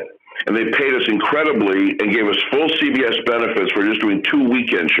anything yet, and they paid us incredibly and gave us full CBS benefits for just doing 2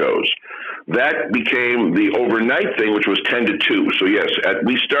 weekend shows. That became the overnight thing, which was 10 to 2. So yes,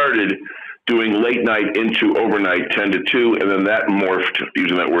 we started doing late night into overnight 10 to 2, and then that morphed,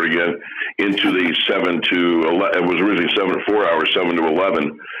 using that word again, into the 7 to 11. It was originally 4 hours, 7 to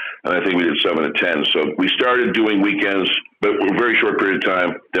 11, and I think we did 7 to 10. So we started doing weekends, but a very short period of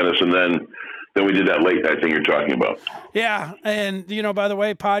time, Dennis, and then we did that late night thing you're talking about. Yeah, and by the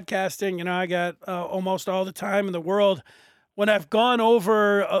way, podcasting, I got almost all the time in the world. When I've gone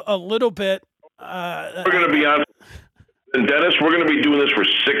over a little bit, we're going to be on. And Dennis, we're going to be doing this for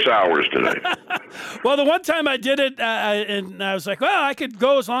 6 hours today. Well, the one time I did it, and I was like, well, I could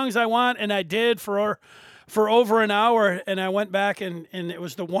go as long as I want, and I did for over an hour, and I went back, and it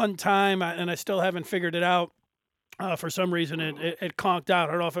was the one time, and I still haven't figured it out. For some reason, it conked out.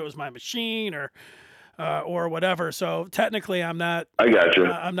 I don't know if it was my machine or whatever. So technically, I'm not. I got you.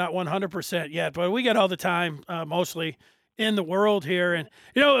 I'm not 100% yet, but we get all the time, mostly in the world here. And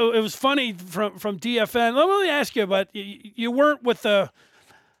it was funny from DFN. Let me ask you, but you weren't with the.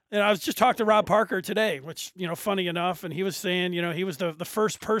 I was just talking to Rob Parker today, which funny enough, and he was saying he was the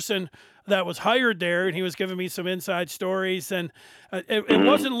first person that was hired there, and he was giving me some inside stories. And it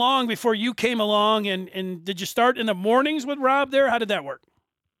wasn't long before you came along. And did you start in the mornings with Rob there? How did that work?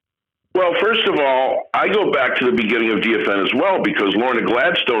 Well, first of all, I go back to the beginning of DFN as well, because Lorna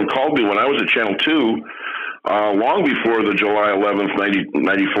Gladstone called me when I was at Channel 2. Long before the July 11th,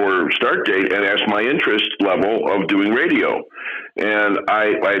 1994 start date, and asked my interest level of doing radio. And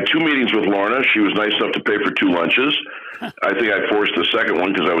I had 2 meetings with Lorna. She was nice enough to pay for 2 lunches. I think I forced the second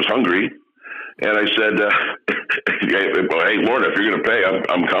one because I was hungry. And I said, hey, Lorna, if you're going to pay,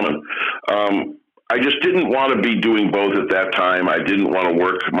 I'm coming. I just didn't want to be doing both at that time. I didn't want to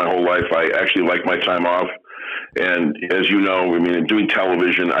work my whole life. I actually liked my time off. And as you know, I mean, doing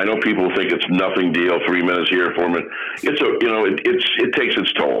television, I know people think it's nothing deal, 3 minutes here, 4 minutes. It takes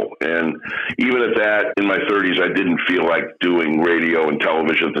its toll. And even at that, in my 30s, I didn't feel like doing radio and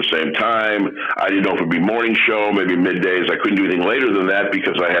television at the same time. I didn't know if it would be morning show, maybe middays. I couldn't do anything later than that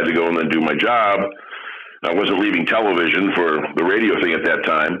because I had to go and then do my job. I wasn't leaving television for the radio thing at that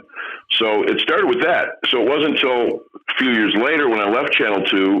time. So it started with that. So it wasn't until a few years later when I left Channel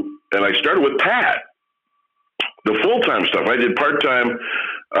 2, and I started with Pat. The full-time stuff. I did part-time.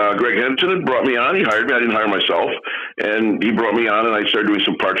 Greg Henson had brought me on. He hired me. I didn't hire myself. And he brought me on, and I started doing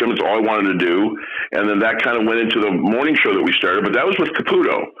some part-time. That's all I wanted to do. And then that kind of went into the morning show that we started. But that was with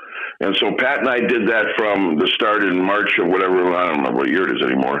Caputo. And so Pat and I did that from the start in March of whatever. I don't remember what year it is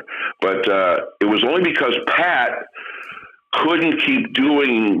anymore. But it was only because Pat couldn't keep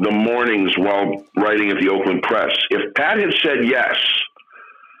doing the mornings while writing at the Oakland Press. If Pat had said yes,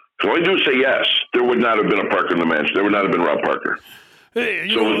 all you do is say yes, there would not have been a Parker in the Mansion. There would not have been Rob Parker. Hey,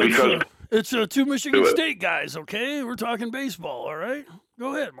 it's 2 Michigan State guys, okay? We're talking baseball, all right?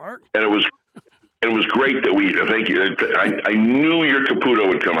 Go ahead, Mark. And it was great that thank you. I knew your Caputo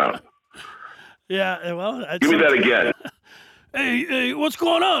would come out. Yeah, well. Give me that again. Hey, what's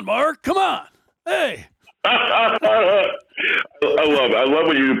going on, Mark? Come on. Hey. I love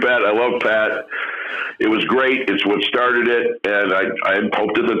what you do, Pat. I love Pat. It was great. It's what started it, and I had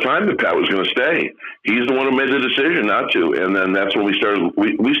hoped at the time that Pat was going to stay. He's the one who made the decision not to, and then that's when we started.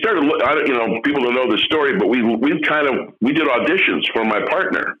 We started. People don't know the story, but we did auditions for my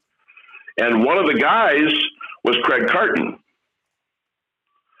partner, and one of the guys was Craig Carton,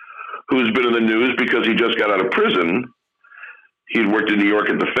 who's been in the news because he just got out of prison. He'd worked in New York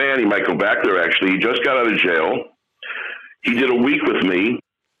at the Fan. He might go back there, actually. He just got out of jail. He did a week with me,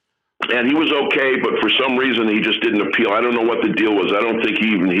 and he was okay, but for some reason he just didn't appeal. I don't know what the deal was. I don't think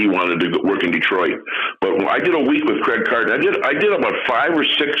he wanted to work in Detroit. But I did a week with Craig Carton. I did about 5 or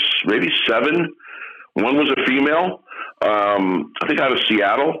 6, maybe 7. One was a female, I think out of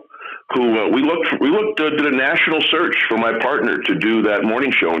Seattle, who did a national search for my partner to do that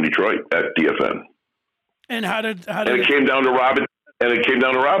morning show in Detroit at DFN. And how did it came down to Robin? And it came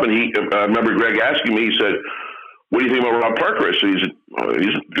down to Robin. I remember Greg asking me. He said, "What do you think about Rob Parker?" I said,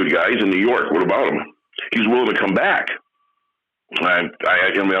 "He's a good guy. He's in New York. What about him? He's willing to come back." I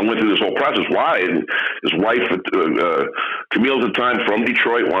went through this whole process. Why? And his wife, Camille at the time, from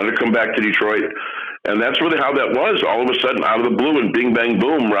Detroit, wanted to come back to Detroit. And that's really how that was. All of a sudden, out of the blue, and bing, bang,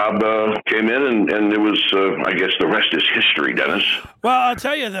 boom, Rob came in, and it was, I guess the rest is history, Dennis. Well, I'll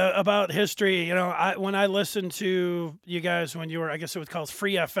tell you about history. You know, when I listened to you guys when you were, I guess it was called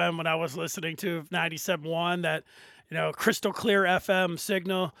Free FM, when I was listening to 97.1, that, you know, crystal clear FM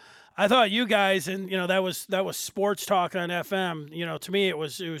signal, I thought you guys, and, you know, that was sports talk on FM. You know, to me, it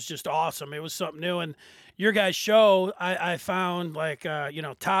was just awesome. It was something new. And your guys' show, I found like, you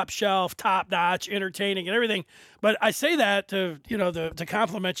know, top shelf, top notch, entertaining and everything. But I say that to, you know, to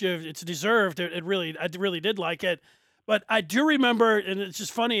compliment you. It's deserved. I really did like it. But I do remember, and it's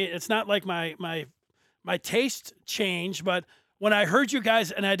just funny, it's not like my taste changed, but when I heard you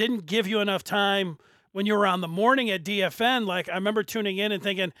guys and I didn't give you enough time when you were on the morning at DFN, like I remember tuning in and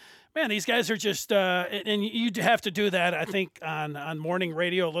thinking, man, these guys are just, and you have to do that, I think, on morning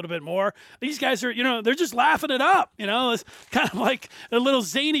radio a little bit more. These guys are, you know, they're just laughing it up. You know, it's kind of like a little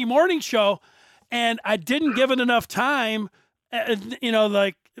zany morning show. And I didn't give it enough time. You know,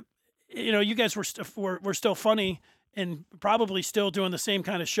 like, you know, you guys were still funny and probably still doing the same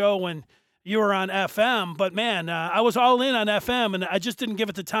kind of show when you were on FM. But, man, I was all in on FM, and I just didn't give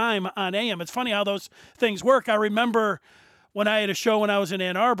it the time on AM. It's funny how those things work. I remember when I had a show when I was in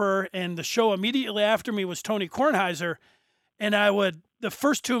Ann Arbor, and the show immediately after me was Tony Kornheiser, and the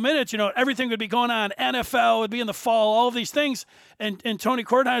first 2 minutes, you know, everything would be going on. NFL would be in the fall, all of these things, and Tony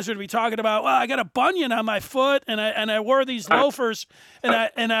Kornheiser would be talking about, well, I got a bunion on my foot, and I wore these loafers, so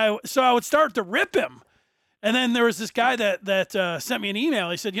I would start to rip him. And then there was this guy that sent me an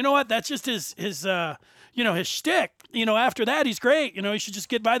email. He said, you know what, that's just his you know, his shtick. You know, after that, he's great. You know, you should just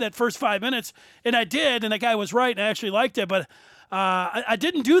get by that first 5 minutes. And I did, and the guy was right, and I actually liked it. But I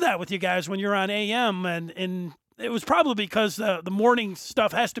didn't do that with you guys when you're on AM, and it was probably because the morning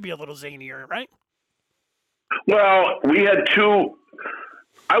stuff has to be a little zanier, right? Well, we had two.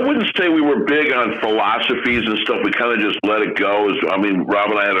 I wouldn't say we were big on philosophies and stuff. We kind of just let it go. I mean,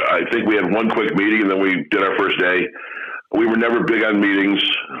 Rob and I think we had one quick meeting, and then we did our first day. We were never big on meetings.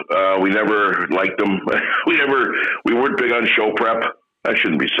 We never liked them. We weren't big on show prep. I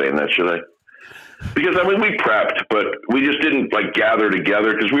shouldn't be saying that, should I? Because, I mean, we prepped, but we just didn't, like, gather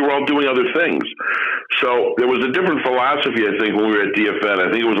together because we were all doing other things. So there was a different philosophy, I think, when we were at DFN.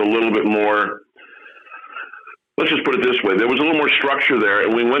 I think it was a little bit more, let's just put it this way. There was a little more structure there,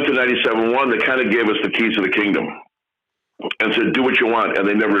 and we went to 97.1 that kind of gave us the keys to the kingdom and said, do what you want, and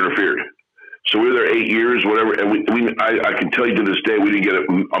they never interfered. So we were there 8 years, whatever, and I can tell you to this day, we didn't get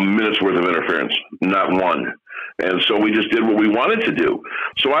a minute's worth of interference, not one. And so we just did what we wanted to do.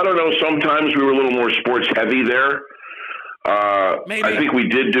 So I don't know, sometimes we were a little more sports heavy there. Maybe. I think we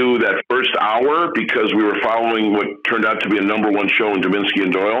did do that first hour because we were following what turned out to be a #1 show in Dominski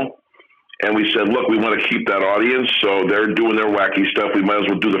and Doyle. And we said, look, we want to keep that audience, so they're doing their wacky stuff. We might as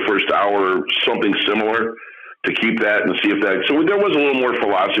well do the first hour something similar to keep that and see if that. So there was a little more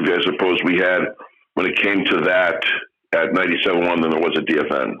philosophy, I suppose, we had when it came to that at 97.1 than there was at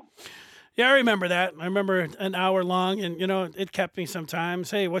DFN. Yeah, I remember that. I remember an hour long, and, you know, it kept me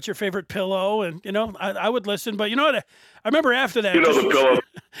sometimes. Hey, what's your favorite pillow? And, you know, I would listen. But you know what? I remember after that. You know, the pillow.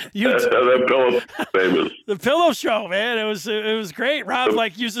 That pillow's famous. The pillow show, man. It was great. Rob,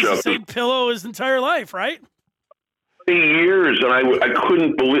 uses the same pillow his entire life, right? Years, and I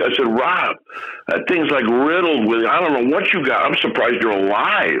couldn't believe. I said, Rob, that thing's like riddled with. I don't know what you got. I'm surprised you're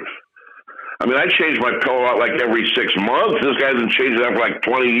alive. I mean, I change my pillow out like every 6 months. This guy hasn't changed it out for like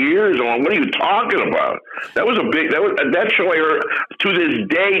 20 years. I'm like, what are you talking about? That show I heard to this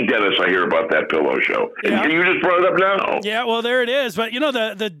day, Dennis. I hear about that pillow show, and you just brought it up now. Yeah, well, there it is. But you know,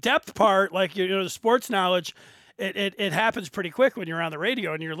 the depth part, like, you know, the sports knowledge. It happens pretty quick when you're on the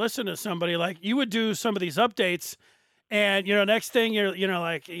radio and you're listening to somebody. Like, you would do some of these updates. And, you know, next thing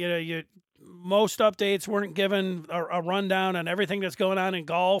most updates weren't given a rundown on everything that's going on in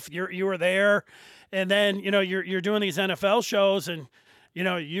golf. You were there. And then, you know, you're doing these NFL shows, and, you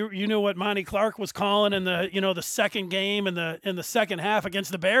know, you knew what Monty Clark was calling in the, you know, the second game in the second half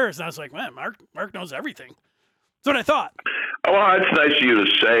against the Bears. And I was like, man, Mark knows everything. That's what I thought. Oh, well, it's nice of you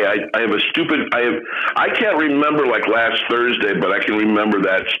to say. I can't remember like last Thursday, but I can remember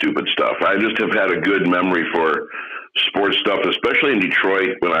that stupid stuff. I just have had a good memory for sports stuff, especially in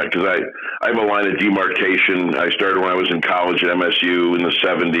Detroit because I have a line of demarcation. I started when I was in college at MSU in the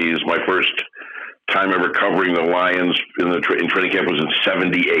 70s. My first time ever covering the Lions in training camp was in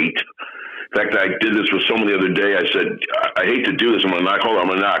 78. In fact, I did this with someone the other day. I said, I hate to do this. I'm going to knock. Hold on, I'm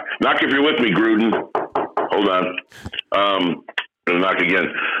going to knock. Knock if you're with me, Gruden. Hold on. I'm going to knock again.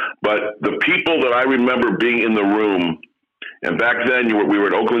 But the people that I remember being in the room, and back then we were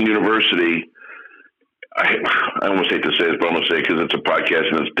at Oakland University. I almost hate to say this, but I'm going to say it because it's a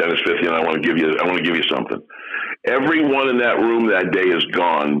podcast and it's Dennis Fithian, and I want to give you something. Everyone in that room that day is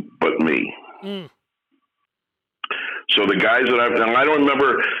gone but me. Mm. So the guys that I don't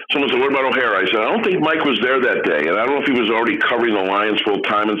remember, someone said, what about O'Hara? I said, I don't think Mike was there that day. And I don't know if he was already covering the Lions full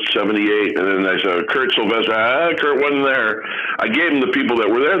time in 78. And then I said, Kurt Sylvester, Kurt wasn't there. I gave him the people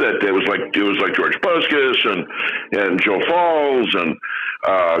that were there that day. It was like George Buskus and Joe Falls and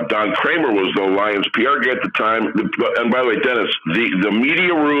Don Kramer was the Lions PR guy at the time. And by the way, Dennis, the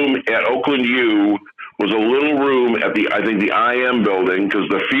media room at Oakland U was a little room at the IM building because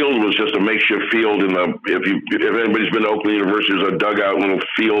the field was just a makeshift field if anybody's been to Oakland University, there's a dugout little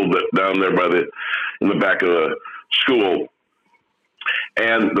field down there in the back of the school.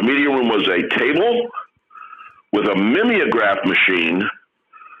 And the media room was a table with a mimeograph machine,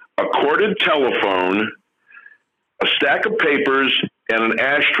 a corded telephone, a stack of papers, and an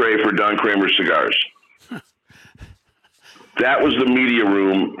ashtray for Don Kramer's cigars. That was the media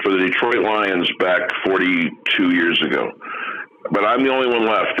room for the Detroit Lions back 42 years ago. But I'm the only one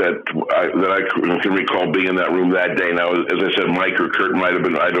left that I can recall being in that room that day. Now, as I said, Mike or Kurt might have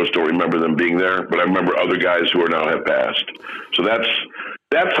been. I just don't remember them being there. But I remember other guys who are now have passed. So that's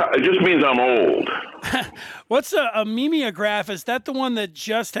it. Just means I'm old. What's a mimeograph? Is that the one that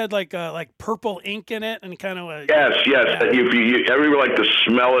just had like purple ink in it and kind of a? Yes. Yeah. Everybody liked to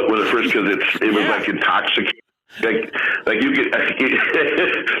smell it when it first because it was like intoxicating. Like you could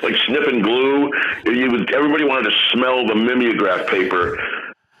like sniffing glue. Everybody wanted to smell the mimeograph paper.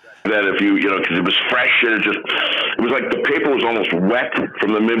 That if because it was fresh and it was like the paper was almost wet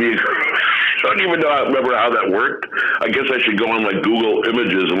from the mimeograph. I don't even remember how that worked. I guess I should go on like Google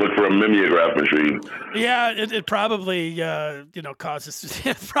Images and look for a mimeograph machine. Yeah, it probably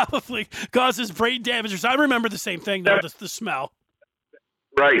causes brain damage. So I remember the same thing though, the smell.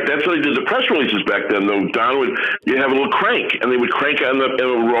 Right, that's what they did. The press releases back then, though. You have a little crank, and they would crank on a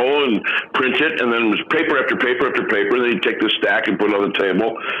roll and print it, and then it was paper after paper after paper. And then you'd take the stack and put it on the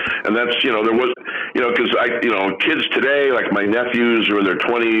table, and that's there was because kids today, like my nephews are in their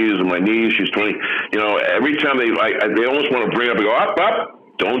 20s, and my niece, she's 20. Every time they almost want to bring up and go up,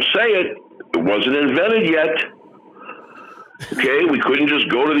 don't say it. It wasn't invented yet. Okay, we couldn't just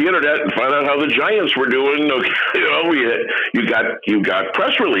go to the internet and find out how the Giants were doing. You got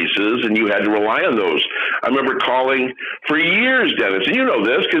press releases, and you had to rely on those. I remember calling for years, Dennis, and you know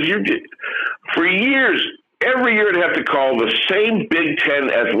this because for years. Every year, I'd have to call the same Big Ten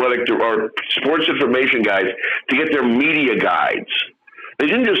athletic or sports information guys to get their media guides. They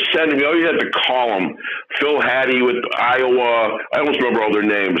didn't just send me. You had to call them. Phil Hattie with Iowa. I almost remember all their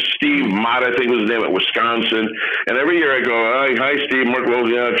names. Steve Mott, I think was his name, at Wisconsin. And every year I go, hi, Steve. Mark Wells,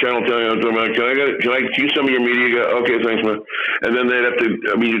 Channel 10. Can I use some of your media? Okay, thanks, man. And then they'd have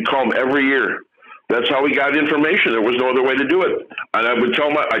to, you'd call them every year. That's how we got information. There was no other way to do it. And I would tell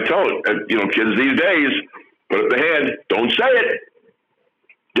kids these days, put up the hand, don't say it.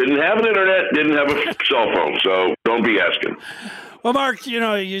 Didn't have an internet, didn't have a cell phone, so don't be asking. Well, Mark,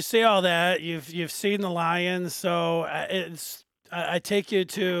 you say all that. You've seen the Lions, so I take you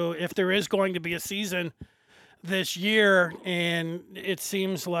to if there is going to be a season this year, and it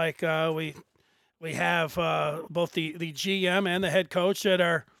seems like we have both the GM and the head coach that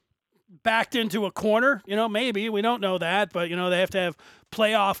are backed into a corner. Maybe we don't know that, but they have to have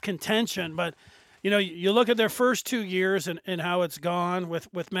playoff contention. But you look at their first 2 years and how it's gone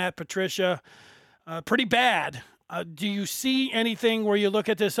with Matt Patricia, pretty bad. Do you see anything where you look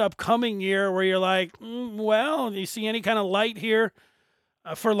at this upcoming year where you're like, do you see any kind of light here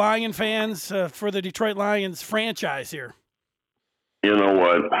for Lion fans, for the Detroit Lions franchise here? You know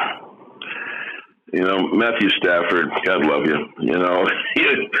what? Matthew Stafford, God love you.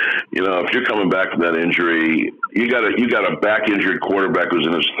 If you're coming back from that injury, you got a back injured quarterback who's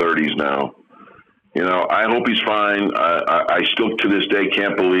in his 30s now. I hope he's fine. I still to this day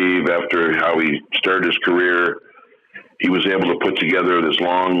can't believe after how he started his career, he was able to put together this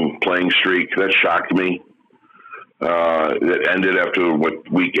long playing streak. That shocked me. that ended after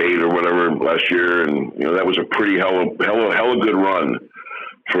week 8 or whatever last year, and that was a pretty hella good run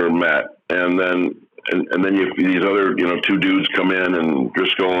for Matt. And then these other 2 dudes come in, and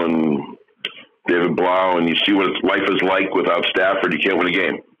Driscoll and David Blau, and you see what life is like without Stafford. You can't win a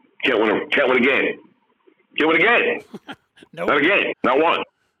game. Can't win a game. Can't win a game. Nope. Not a game. Not one.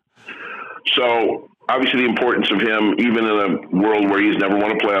 So obviously the importance of him, even in a world where he's never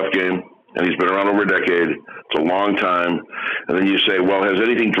won a playoff game, and he's been around over a decade. It's a long time. And then you say, well, has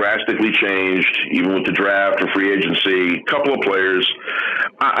anything drastically changed, even with the draft or free agency? A couple of players.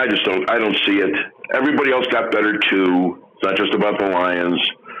 I don't see it. Everybody else got better too. It's not just about the Lions.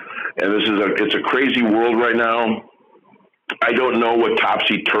 And it's a crazy world right now. I don't know what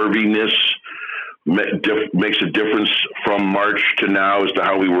topsy-turviness makes a difference from March to now as to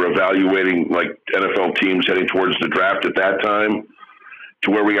how we were evaluating like NFL teams heading towards the draft at that time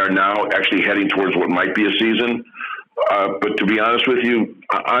to where we are now actually heading towards what might be a season. But to be honest with you,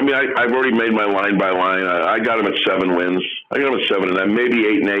 I've already made my line by line. I got them at 7 wins. I got them at 7 and then maybe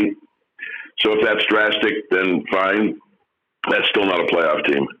 8-8. So if that's drastic, then fine. That's still not a playoff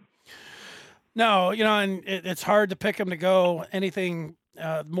team. No, and it's hard to pick them to go anything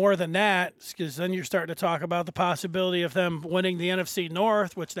more than that, because then you're starting to talk about the possibility of them winning the NFC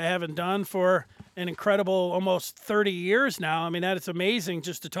North, which they haven't done for an incredible almost 30 years now. I mean, that is amazing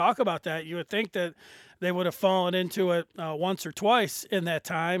just to talk about that. You would think that they would have fallen into it once or twice in that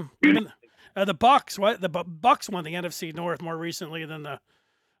time. Even the Bucks, the Bucks won the NFC North more recently than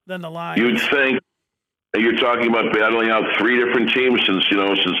the Lions. You'd think. You're talking about battling out 3 different teams since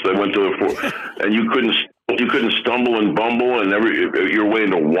they went to the 4, and you couldn't stumble and bumble and your way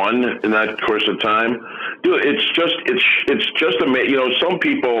into 1 in that course of time. Dude, it's just amazing. Some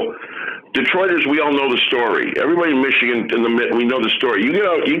people, Detroiters, we all know the story. Everybody in Michigan we know the story.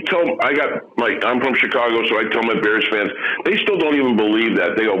 I'm from Chicago, so I tell my Bears fans, they still don't even believe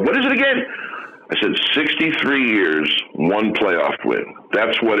that. They go, what is it again? I said 63 years, 1 playoff win.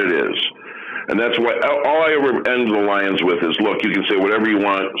 That's what it is. And that's why all I ever end the Lions with is, look, you can say whatever you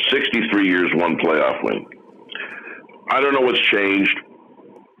want, 63 years, 1 playoff win. I don't know what's changed.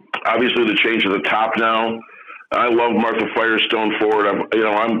 Obviously, the change at the top now. I love Martha Firestone Ford.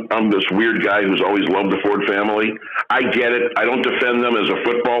 I'm this weird guy who's always loved the Ford family. I get it. I don't defend them as a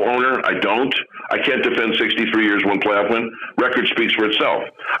football owner. I don't. I can't defend 63 years, 1 playoff win. Record speaks for itself.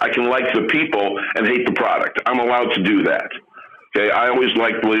 I can like the people and hate the product. I'm allowed to do that. Okay, I always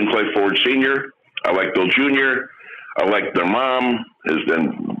liked William Clay Ford Sr. I like Bill Jr. I like their mom,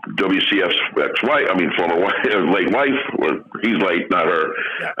 then WCF's ex-wife, former wife, late wife. Or he's late, not her.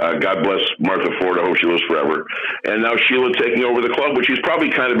 Yeah. God bless Martha Ford. I hope she lives forever. And now Sheila taking over the club, which he's probably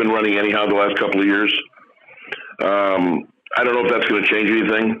kind of been running anyhow the last couple of years. I don't know if that's going to change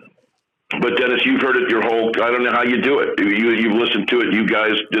anything. But Dennis, you've heard it I don't know how you do it. You've listened to it. You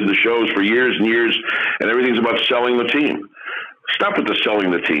guys did the shows for years and years, and everything's about selling the team. Stop with the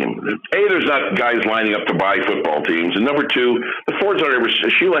selling the team. A, there's not guys lining up to buy football teams. And number 2, the Fords aren't ever.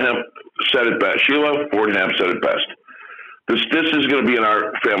 Sheila Hemp said it best. Sheila Ford Hemp said it best. This is going to be in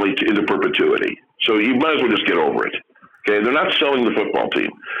our family into perpetuity. So you might as well just get over it. Okay, they're not selling the football team.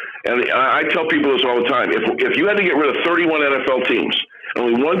 And I tell people this all the time. If you had to get rid of 31 NFL teams,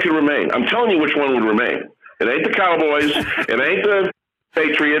 only 1 could remain. I'm telling you which one would remain. It ain't the Cowboys. It ain't the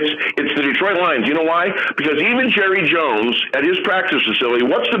Patriots, it's the Detroit Lions. You know why? Because even Jerry Jones at his practice facility,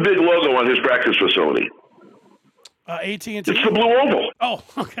 what's the big logo on his practice facility? AT&T. It's the blue oval. Oh,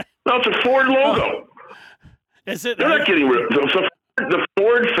 okay. No, it's a Ford logo. Is it? They're not getting rid of it. The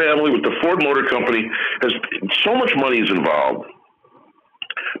Ford family with the Ford Motor Company has so much money is involved.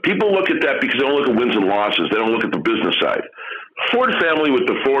 People look at that because they don't look at wins and losses. They don't look at the business side. Ford family with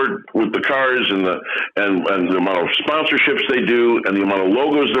the cars and the amount of sponsorships they do and the amount of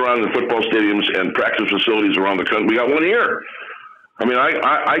logos they're on in the football stadiums and practice facilities around the country. We got one here.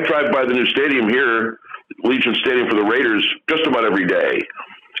 I drive by the new stadium here, Legion Stadium for the Raiders, just about every day.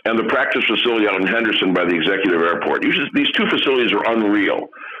 And the practice facility out in Henderson by the Executive Airport. These 2 facilities are unreal.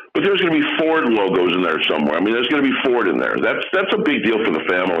 But there's going to be Ford logos in there somewhere. There's going to be Ford in there. That's a big deal for the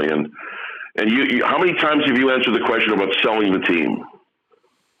family. And you how many times have you answered the question about selling the team?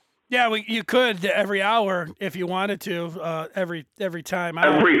 Yeah, you could every hour if you wanted to. Every time.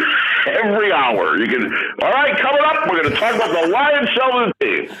 Every hour you can. All right, coming up, we're going to talk about the Lions selling the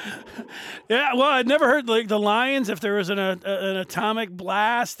team. Yeah, well, I'd never heard the Lions. If there was an atomic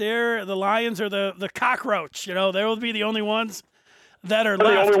blast there, the Lions are the cockroach. They will be the only ones that are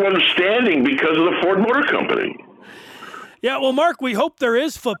left. The only ones standing because of the Ford Motor Company. Yeah, well, Mark, we hope there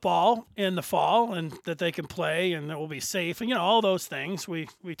is football in the fall and that they can play and that will be safe and all those things. We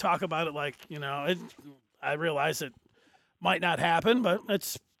talk about it like I realize it might not happen, but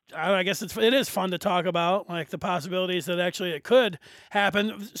I guess it is fun to talk about, like the possibilities that actually it could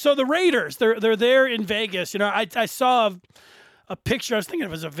happen. So the Raiders, they're there in Vegas. I saw a picture. I was thinking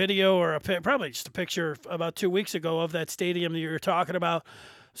it was a video or probably just a picture about 2 weeks ago of that stadium that you were talking about.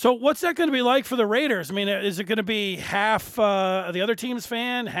 So what's that going to be like for the Raiders? I mean, is it going to be half the other team's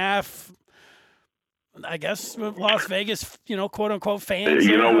fan, half, I guess, Las Vegas, quote unquote fans?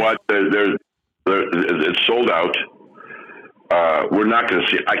 You know what? It's sold out. We're not going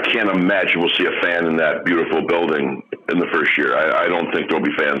to see. I can't imagine we'll see a fan in that beautiful building in the first year. I don't think there'll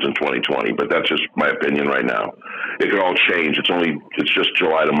be fans in 2020, but that's just my opinion right now. It could all change. It's just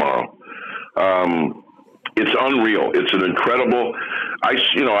July tomorrow. It's unreal. It's an incredible.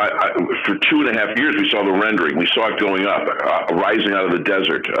 For 2.5 years we saw the rendering. We saw it going up, rising out of the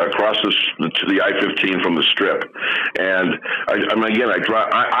desert across to the I-15 from the Strip. And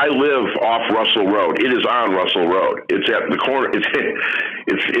I live off Russell Road. It is on Russell Road. It's at the corner.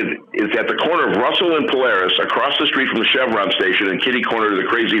 It's at the corner of Russell and Polaris, across the street from the Chevron station, and kitty corner to the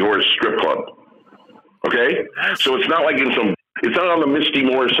Crazy Horse Strip Club. Okay, so it's not like it's not on the Misty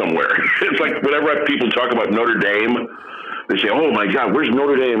Moor somewhere. It's like whenever people talk about Notre Dame, they say, "Oh my God, where's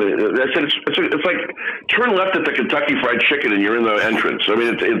Notre Dame?" And I said, "It's like turn left at the Kentucky Fried Chicken and you're in the entrance." I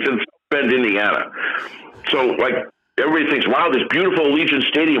mean, it's in Bend, Indiana. So like everybody thinks, "Wow, this beautiful Allegiant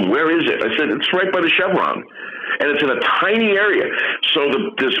Stadium. Where is it?" I said, "It's right by the Chevron." And it's in a tiny area. So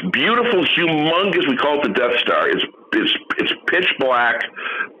this beautiful, humongous, we call it the Death Star. It's pitch black,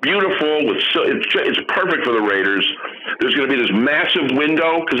 beautiful. It's perfect for the Raiders. There's going to be this massive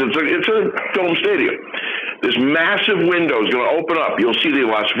window because it's a film stadium. This massive window is going to open up. You'll see the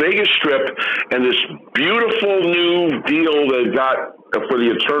Las Vegas Strip and this beautiful new deal they've got for the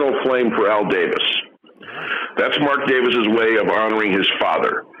Eternal Flame for Al Davis. That's Mark Davis's way of honoring his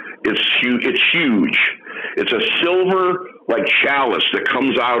father. It's huge. It's a silver chalice that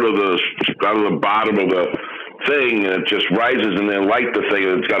comes out of the bottom of the thing, and it just rises, and then light the thing,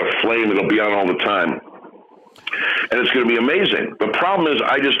 and it's got a flame that'll be on all the time. And it's going to be amazing. The problem is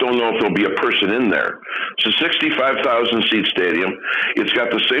I just don't know if there'll be a person in there. It's a 65,000 seat stadium. It's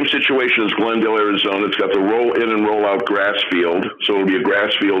got the same situation as Glendale, Arizona. It's got the roll in and roll out grass field. So it'll be a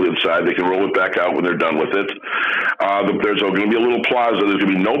grass field inside. They can roll it back out when they're done with it. There's going to be a little plaza. There's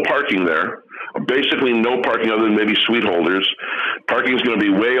going to be no parking there. Basically no parking other than maybe suite holders. Parking is going to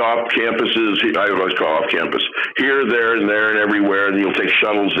be way off campuses. I always call off campus. Here, there, and everywhere. And you'll take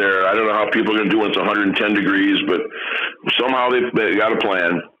shuttles there. I don't know how people are going to do when it's 110 degrees, but somehow they got a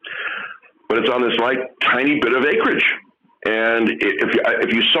plan. But it's on this tiny bit of acreage. And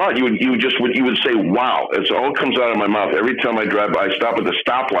if you saw it, you would say, "Wow!" It all comes out of my mouth every time I drive by. I stop at the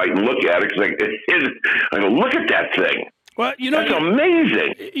stoplight and look at it because I go, "Look at that thing." Well, that's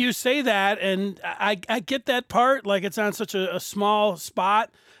amazing. You say that, and I get that part. Like it's on such a small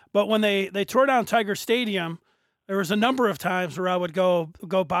spot, but when they tore down Tiger Stadium, there was a number of times where I would go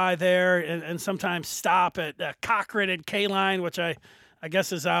by there and sometimes stop at Cochran and K-Line, which I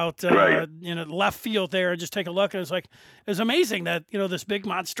guess is out left field there, and just take a look. And it was amazing that this big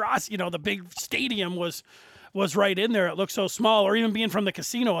monstrosity, the big stadium was right in there. It looked so small. Or even being from the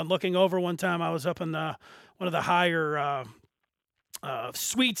casino and looking over one time, I was up in one of the higher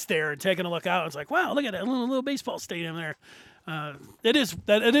suites there and taking a look out. It's like, wow, look at that little baseball stadium there. It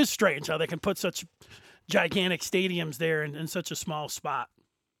is strange how they can put such gigantic stadiums there in such a small spot.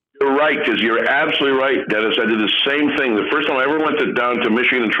 You're right, because you're absolutely right, Dennis. I did the same thing. The first time I ever went down to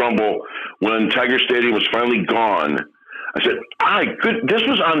Michigan and Trumbull when Tiger Stadium was finally gone, I said, this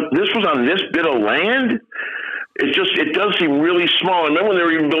was on this bit of land? It does seem really small. I remember when they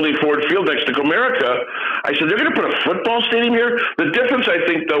were even building Ford Field next to Comerica, I said, they're going to put a football stadium here? The difference, I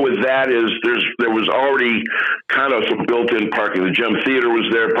think, though, with that is there was already kind of some built-in parking. The Gem Theater was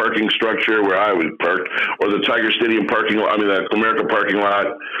there, parking structure where I would park, or the Tiger Stadium the Comerica parking lot,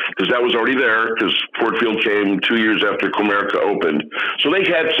 because that was already there, because Ford Field came 2 years after Comerica opened. So they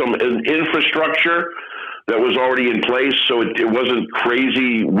had some infrastructure that was already in place, so it wasn't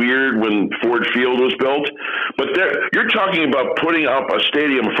crazy weird when Ford Field was built. But you're talking about putting up a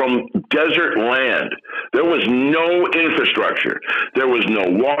stadium from desert land. There was no infrastructure. There was no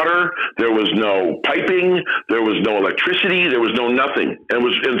water. There was no piping. There was no electricity. There was no nothing. And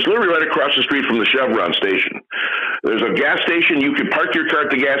it's literally right across the street from the Chevron station. There's a gas station. You can park your car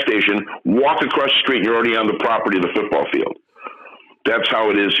at the gas station, walk across the street, and you're already on the property of the football field. That's how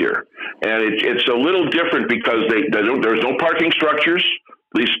it is here. And it's a little different because there's no parking structures,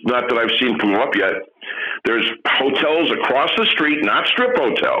 at least not that I've seen come up yet. There's hotels across the street, not strip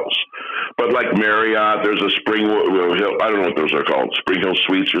hotels, but like Marriott. There's a Spring Hill, I don't know what those are called, Spring Hill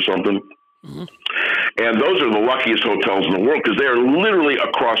Suites or something. Mm-hmm. And those are the luckiest hotels in the world because they are literally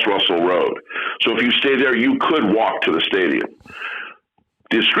across Russell Road. So if you stay there, you could walk to the stadium.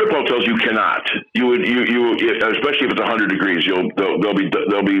 The strip hotels you cannot. You especially if it's 100 degrees,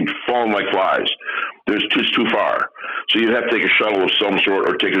 they'll be falling like flies. There's just too far. So you have to take a shuttle of some sort,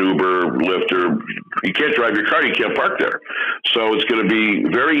 or take an Uber, Lyft, or you can't drive your car. You can't park there. So it's going to be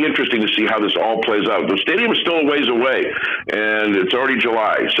very interesting to see how this all plays out. The stadium is still a ways away, and it's already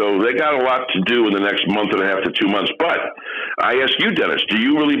July, so they got a lot to do in the next month and a half to 2 months. But I ask you, Dennis, do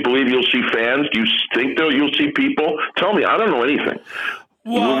you really believe you'll see fans? Do you think you'll see people? Tell me. I don't know anything.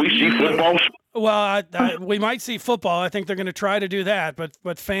 Well, will we see football? Well, we might see football. I think they're going to try to do that,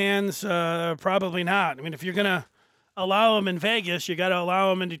 but fans probably not. I mean, if you're going to allow them in Vegas, you got to allow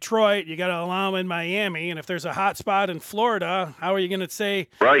them in Detroit, you got to allow them in Miami, and if there's a hot spot in Florida, how are you going to say,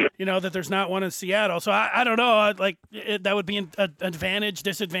 that there's not one in Seattle? So I don't know. That would be an advantage,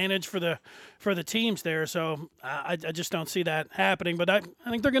 disadvantage for the teams there. So I just don't see that happening. But I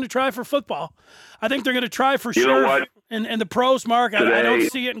think they're going to try for football. I think they're going to try for sure. You know what? In the pros, Mark, I don't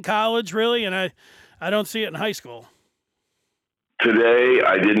see it in college really, and I don't see it in high school. Today,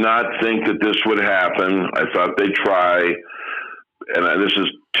 I did not think that this would happen. I thought they'd try. And this is,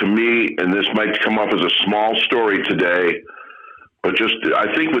 to me, and this might come up as a small story today, but just,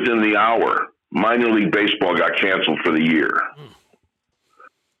 I think within the hour, minor league baseball got canceled for the year.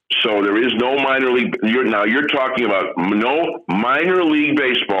 So there is no minor league. You're talking about no minor league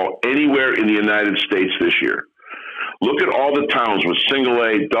baseball anywhere in the United States this year. Look at all the towns with single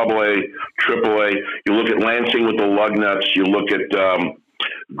A, double A, triple A. You look at Lansing with the Lugnuts. You look at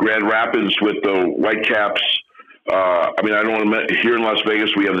Grand Rapids with the Whitecaps. I don't want to. Here in Las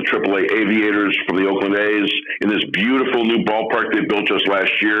Vegas, we have the triple A Aviators from the Oakland A's in this beautiful new ballpark they built just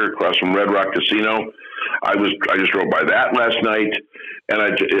last year across from Red Rock Casino. I just drove by that last night, and I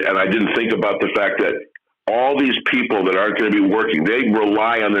didn't think about the fact that all these people that aren't going to be working, they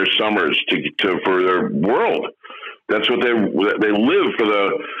rely on their summers for their world. That's what they live for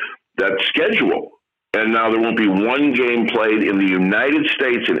that schedule. And now there won't be one game played in the United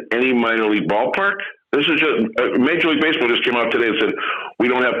States in any minor league ballpark. This is just Major League Baseball just came out today and said, we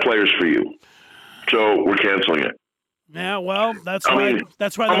don't have players for you. So we're canceling it. Yeah, well, that's why.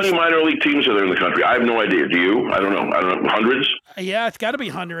 How many minor league teams are there in the country? I have no idea. Do you? I don't know. Hundreds? Yeah, it's got to be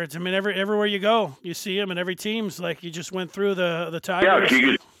hundreds. I mean, everywhere you go, you see them, and every team's like you just went through the Tigers.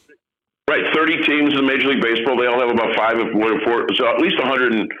 Yeah, right, 30 teams in Major League Baseball. They all have about 5 or 4, so at least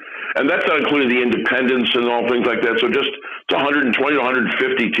 100, and that's not including the independents and all things like that. So just it's 120 to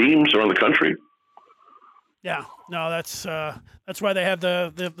 150 teams around the country. Yeah, no, that's why they have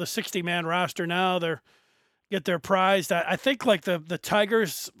the 60-man roster now. They're get their prize. I think like the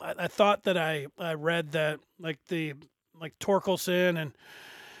Tigers. I thought that I read that like Torkelson and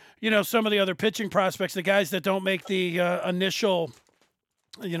some of the other pitching prospects, the guys that don't make the initial.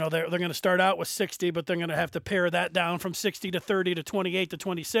 They're going to start out with 60, but they're going to have to pare that down from 60 to 30 to 28 to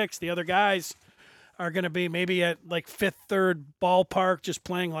 26. The other guys are going to be maybe at like fifth, third ballpark, just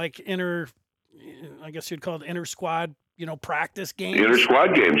playing like I guess you'd call it inter squad, practice games. Inter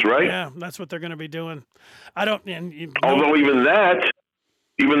squad games, right? Yeah, that's what they're going to be doing. Although even that,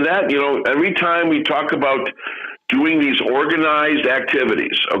 every time we talk about doing these organized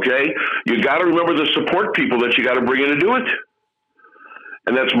activities, okay, you got to remember the support people that you got to bring in to do it.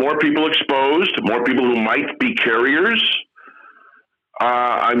 And that's more people exposed, more people who might be carriers.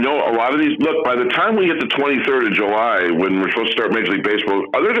 I know a lot of these. Look, by the time we hit the 23rd of July, when we're supposed to start Major League Baseball,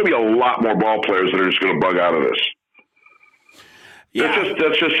 there's going to be a lot more ball players that are just going to bug out of this. Yeah.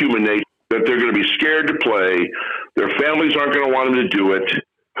 That's just human nature. That they're going to be scared to play. Their families aren't going to want them to do it.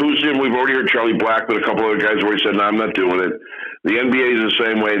 Who's in? We've already heard Charlie Blackmon, a couple other guys where he said, "No, I'm not doing it." The NBA is the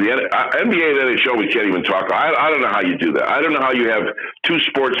same way. The NBA and NHL, we can't even talk. I don't know how you do that. I don't know how you have two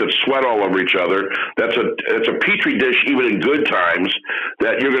sports that sweat all over each other. It's a petri dish, even in good times,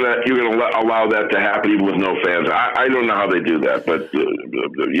 that you're gonna allow that to happen even with no fans. I don't know how they do that, but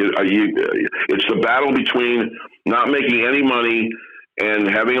it's the battle between not making any money and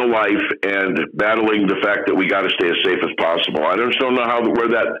having a life and battling the fact that we got to stay as safe as possible. I just don't know I don't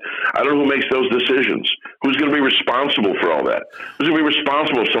know who makes those decisions. Who's going to be responsible for all that? Who's going to be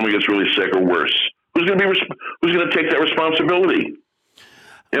responsible if someone gets really sick or worse? Who's going to take that responsibility?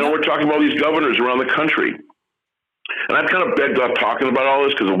 We're talking about these governors around the country. And I've kind of begged off talking about all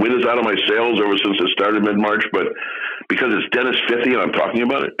this because the wind is out of my sails ever since it started mid-March, but because it's Dennis 50 and I'm talking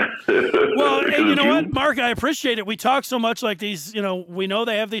about it. Well, and you know what, Mark, I appreciate it. We talk so much like these, we know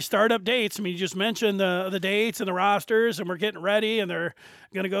they have these startup dates. I mean, you just mentioned the dates and the rosters, and we're getting ready, and they're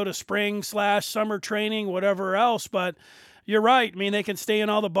going to go to spring/summer training, whatever else. But, you're right. I mean, they can stay in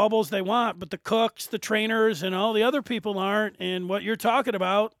all the bubbles they want, but the cooks, the trainers, and all the other people aren't. And what you're talking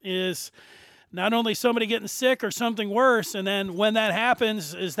about is not only somebody getting sick or something worse, and then when that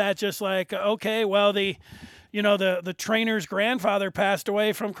happens, is that just like, okay, well, the trainer's grandfather passed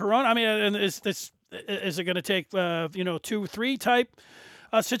away from corona? I mean, and is it going to take 2, 3 type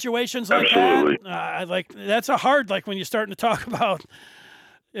situations like Absolutely. that? That's a hard, like when you're starting to talk about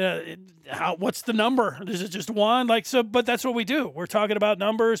what's the number? Is it just one? But that's what we do. We're talking about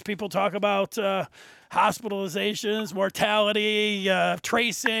numbers. People talk about hospitalizations, mortality,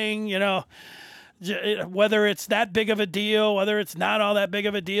 tracing, whether it's that big of a deal, whether it's not all that big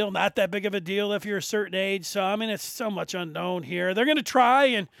of a deal, not that big of a deal if you're a certain age. So, I mean, it's so much unknown here. They're going to try,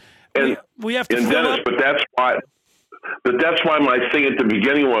 and we have to fill Dennis, up. But that's why my thing at the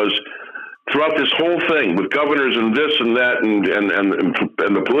beginning was, throughout this whole thing with governors and this and that and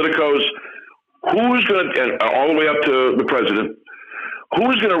the politicos, who's going to, and all the way up to the president,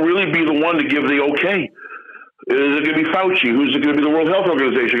 who's going to really be the one to give the okay? Is it going to be Fauci? Who's it going to be the World Health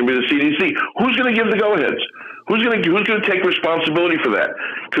Organization? Going to be the CDC? Who's going to give the go-aheads? Who's going to take responsibility for that?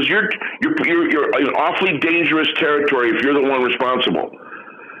 Because you're in awfully dangerous territory if you're the one responsible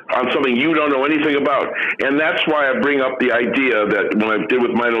on something you don't know anything about. And that's why I bring up the idea that when I did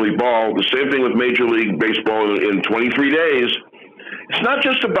with minor league ball, the same thing with Major League Baseball in 23 days, it's not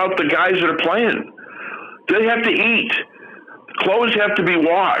just about the guys that are playing. They have to eat. Clothes have to be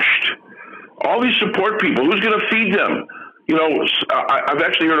washed. All these support people, who's going to feed them? I've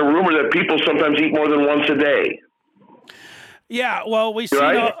actually heard a rumor that people sometimes eat more than once a day. Yeah, well, we've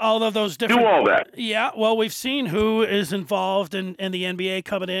seen all of those different. Do all that. Yeah, well, we've seen who is involved in the NBA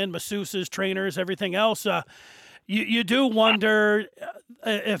coming in, masseuses, trainers, everything else. You do wonder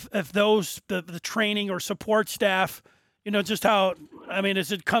if the training or support staff, just how. I mean,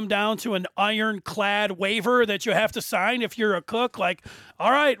 does it come down to an ironclad waiver that you have to sign if you're a cook? Like,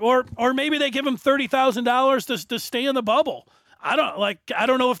 all right, or maybe they give them $30,000 to stay in the bubble. I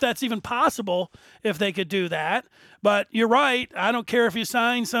don't know if that's even possible if they could do that. But you're right. I don't care if you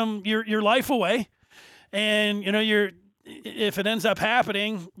sign your life away, and if it ends up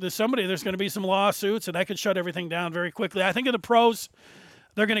happening, there's going to be some lawsuits, and that could shut everything down very quickly. I think in the pros,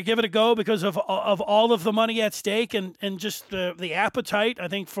 they're going to give it a go because of all of the money at stake and just the appetite, I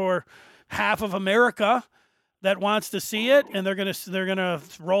think, for half of America that wants to see it, and they're going to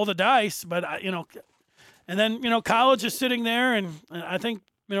roll the dice. But and then college is sitting there, and I think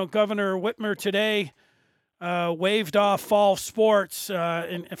Governor Whitmer today waived off fall sports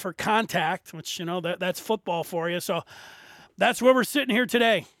for contact, which that's football for you. So that's where we're sitting here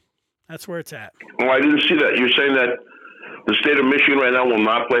today. That's where it's at. Oh, I didn't see that. You're saying that the state of Michigan right now will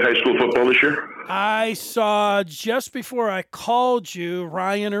not play high school football this year? I saw just before I called you,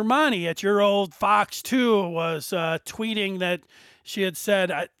 Ryan Ermani at your old Fox 2 was tweeting that she had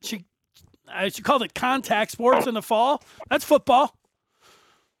said she called it contact sports in the fall. That's football.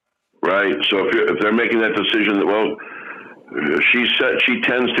 Right. So if they're making that decision, well, she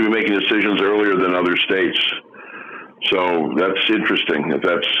tends to be making decisions earlier than other states. So that's interesting. As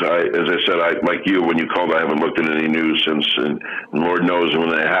I said, like you, when you called, I haven't looked at any news since, and Lord knows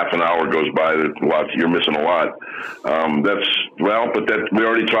when a half an hour goes by, you're missing a lot. But we're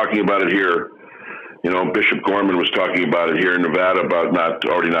already talking about it here. Bishop Gorman was talking about it here in Nevada about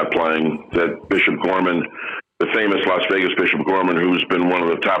already not playing. That Bishop Gorman, the famous Las Vegas Bishop Gorman, who's been one of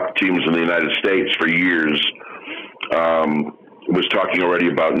the top teams in the United States for years, was talking already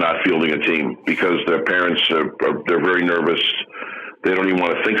about not fielding a team because their parents they're very nervous. They don't even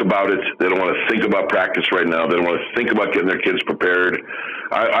want to think about it. They don't want to think about practice right now. They don't want to think about getting their kids prepared.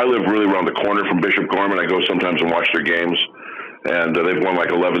 I live really around the corner from Bishop Gorman. I go sometimes and watch their games, and they've won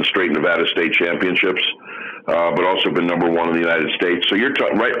like 11 straight Nevada State championships, but also been number one in the United States. So you're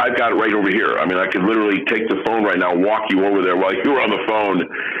right. I've got it right over here. I mean, I could literally take the phone right now, walk you over there while you were on the phone,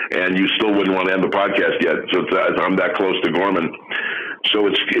 and you still wouldn't want to end the podcast yet. So I'm that close to Gorman. So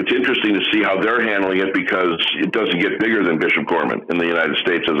it's interesting to see how they're handling it because it doesn't get bigger than Bishop Gorman in the United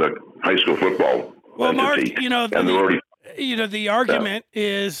States as a high school football entity. Mark, the argument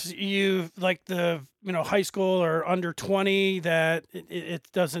is the high school or under 20 that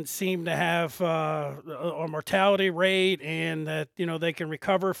it doesn't seem to have a mortality rate and that they can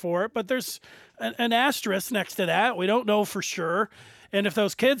recover for it, but there's an asterisk next to that. We don't know for sure. And if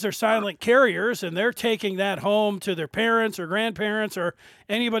those kids are silent carriers and they're taking that home to their parents or grandparents or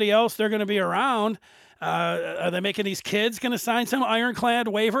anybody else they're going to be around, are they making these kids going to sign some ironclad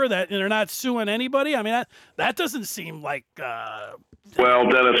waiver that they're not suing anybody? I mean, that doesn't seem like... Well,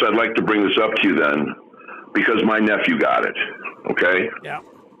 Dennis, I'd like to bring this up to you then because my nephew got it, okay? Yeah.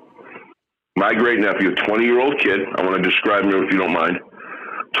 my great-nephew, 20-year-old kid. I want to describe him if you don't mind.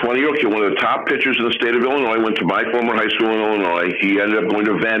 20-year-old kid, one of the top pitchers in the state of Illinois, went to my former high school in Illinois. He ended up going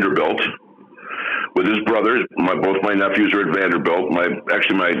to Vanderbilt with his brothers. Both my nephews are at Vanderbilt. My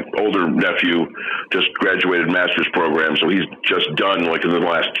older nephew just graduated master's program, so he's just done like in the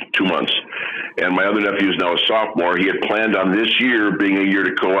last 2 months. And my other nephew is now a sophomore. He had planned on this year being a year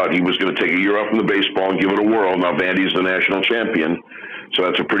to go out. He was going to take a year off from the baseball and give it a whirl. Now Vandy's the national champion, so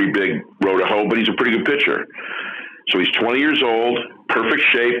that's a pretty big road to hoe, but he's a pretty good pitcher. So he's 20 years old, perfect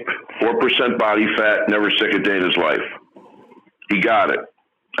shape, 4% body fat, never sick a day in his life. He got it.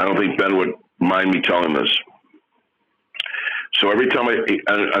 I don't think Ben would mind me telling this. So every time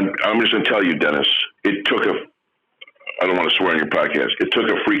I'm just going to tell you, Dennis, it took I don't want to swear on your podcast, it took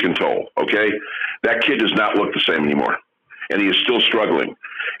a freaking toll, okay? That kid does not look the same anymore, and he is still struggling.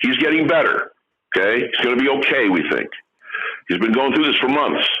 He's getting better, okay? He's going to be okay, we think. He's been going through this for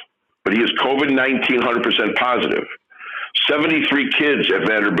months, but he is COVID-19 100% positive. 73 kids at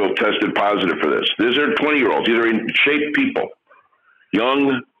Vanderbilt tested positive for this. These are 20-year-olds. These are in shape people,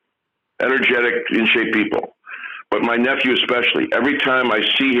 young, energetic, in shape people. But my nephew especially, every time I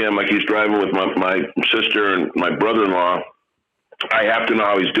see him, like he's driving with my sister and my brother-in-law, I have to know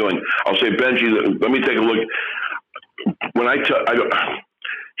how he's doing. I'll say, Benji, let me take a look. When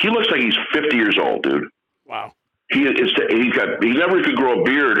he looks like he's 50 years old, dude. Wow. He never could grow a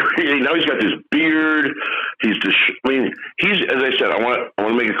beard. Now he's got this beard. He's as I said, I want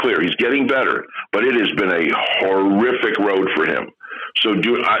to make it clear, he's getting better, but it has been a horrific road for him. So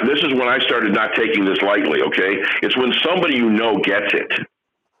this is when I started not taking this lightly, okay? It's when somebody gets it.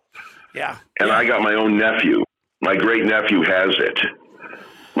 Yeah. And I got my own nephew. My great-nephew has it.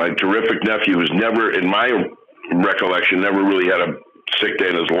 My terrific nephew who's never, in my recollection, never really had a sick day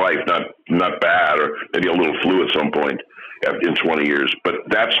in his life, not bad, or maybe a little flu at some point in 20 years. But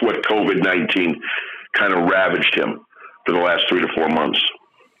that's what COVID-19 kind of ravaged him for the last 3 to 4 months.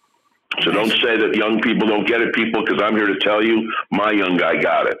 So don't say that young people don't get it, people, because I'm here to tell you my young guy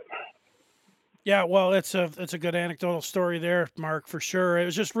got it. Yeah, well, it's a good anecdotal story there, Mark, for sure. It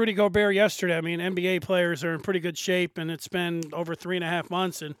was just Rudy Gobert yesterday. I mean, NBA players are in pretty good shape, and it's been over 3.5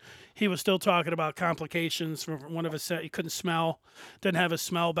 months, and he was still talking about complications from one of his. He couldn't smell, didn't have his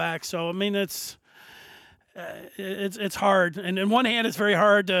smell back. So I mean, it's hard, and on one hand, it's very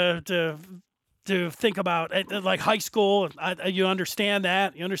hard to think about, like high school. You understand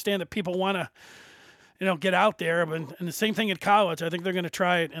that. You understand that people want to, get out there. And the same thing at college. I think they're going to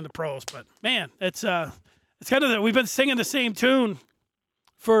try it in the pros. But man, it's kind of we've been singing the same tune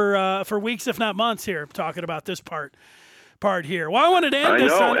for weeks, if not months, here, talking about this part here. Well, I wanted to end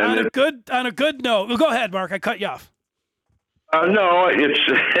this on a good note. Well, go ahead, Mark. I cut you off. No, it's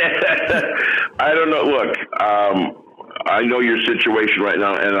I don't know. Look. I know your situation right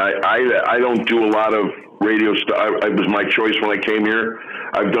now, and I don't do a lot of radio stuff. It was my choice when I came here.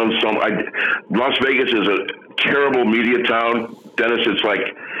 I've done some. Las Vegas is a terrible media town. Dennis, it's like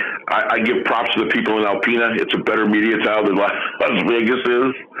I give props to the people in Alpena. It's a better media town than Las Vegas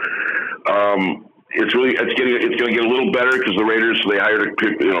is. It's going to get a little better because the Raiders, they hired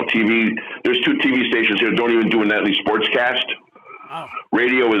TV. There's 2 TV stations here that don't even do a nightly sportscast. Wow.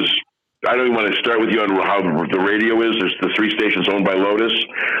 Radio is. I don't even want to start with you on how the radio is. There's the 3 stations owned by Lotus.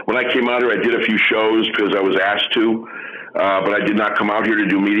 When I came out here, I did a few shows because I was asked to, but I did not come out here to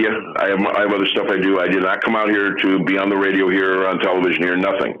do media. I have other stuff I do. I did not come out here to be on the radio here or on television here,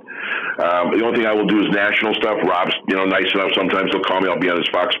 nothing. The only thing I will do is national stuff. Rob's, nice enough. Sometimes he'll call me. I'll be on his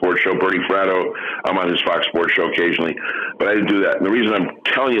Fox Sports show. Bernie Fratto, I'm on his Fox Sports show occasionally. But I didn't do that. And the reason I'm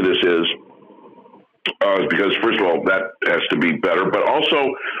telling you this is because, first of all, that has to be better. But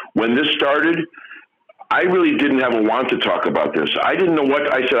also, when this started, I really didn't have a want to talk about this. I didn't know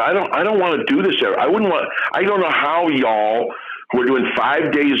what I said. I don't want to do this ever. I don't know how y'all who are doing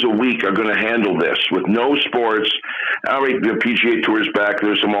 5 days a week are going to handle this with no sports. All right, the PGA Tour's back.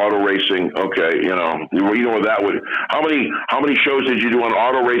 There's some auto racing. Okay, you know what that would. How many shows did you do on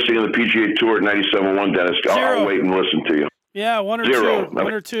auto racing and the PGA Tour at 97.1, Dennis? I'll wait and listen to you. Yeah, one or zero. Two.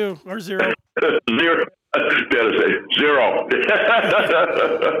 One or two. Or zero. Zero. Dennis, zero.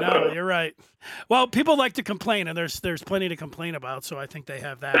 No, you're right. Well, people like to complain, and there's plenty to complain about, so I think they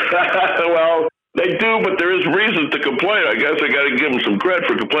have that. Well, they do, but there is reasons to complain. I guess I got to give them some credit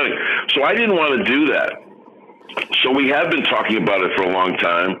for complaining. So I didn't want to do that. So we have been talking about it for a long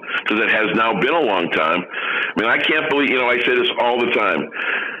time, because it has now been a long time. I mean, I can't believe, I say this all the time.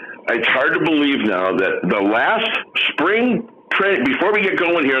 It's hard to believe now that the last spring training, before we get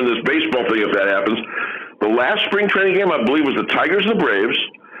going here on this baseball thing, if that happens, the last spring training game, I believe, was the Tigers and the Braves.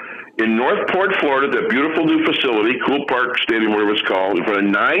 in Northport, Florida, that beautiful new facility, Cool Park Stadium, whatever it's called, in front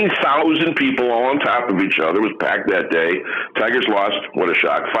of 9,000 people all on top of each other. It was packed that day. Tigers lost, what a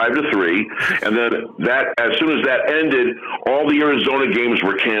shock, 5-3. And then as soon as that ended, all the Arizona games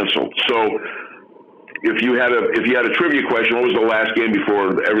were canceled. So if you had a trivia question, what was the last game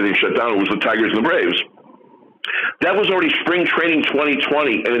before everything shut down? It was the Tigers and the Braves. That was already spring training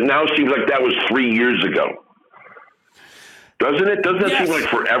 2020, and it now seems like that was 3 years ago. Doesn't it? Doesn't it seem like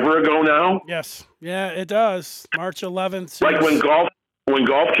forever ago now? Yes. Yeah, it does. March 11th. Like when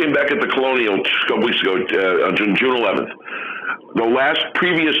golf came back at the Colonial a couple weeks ago, on June 11th. The last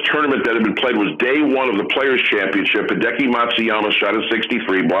previous tournament that had been played was day one of the Players' Championship. Hideki Matsuyama shot a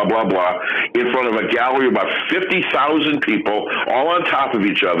 63, blah, blah, blah, in front of a gallery of about 50,000 people, all on top of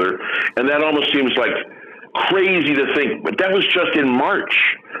each other. And that almost seems like crazy to think, but that was just in March.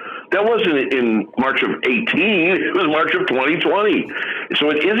 That wasn't in March of 18. It was March of 2020. So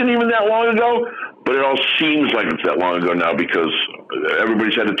it isn't even that long ago, but it all seems like it's that long ago now because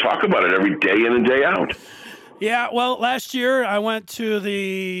everybody's had to talk about it every day in and day out. Yeah, well, last year I went to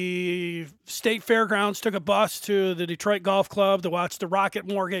the State Fairgrounds, took a bus to the Detroit Golf Club to watch the Rocket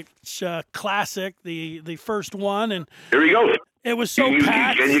Mortgage Classic, the first one, and here you go. It was so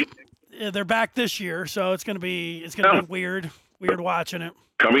packed. They're back this year, so it's gonna be weird watching it.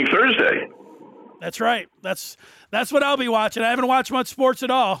 Coming Thursday. That's right. That's what I'll be watching. I haven't watched much sports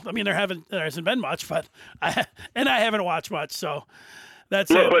at all. I mean, there hasn't been much, but I haven't watched much, so. That's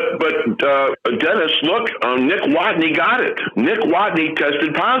it. But Dennis, look, Nick Watney got it. Nick Watney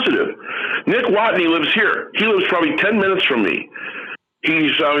tested positive. Nick Watney lives here. He lives probably 10 minutes from me.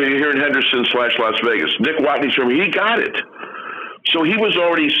 He's here in Henderson / Las Vegas. Nick Watney's from me. He got it. So he was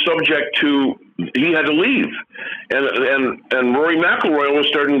already subject to. He had to leave, and Rory McIlroy was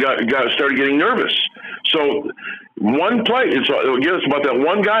started getting nervous. So one play. It's about that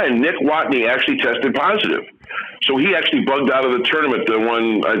one guy, and Nick Watney actually tested positive. So he actually bugged out of the tournament. The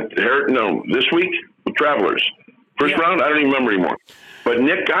one this week with Travelers, first round. I don't even remember anymore. But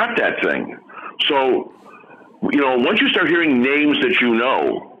Nick got that thing. So once you start hearing names that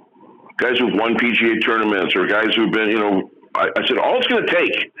guys who've won PGA tournaments or guys who've been I said, all it's going to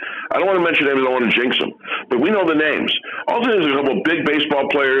take, I don't want to mention names, I don't want to jinx them, but we know the names. All it's going to take is a couple of big baseball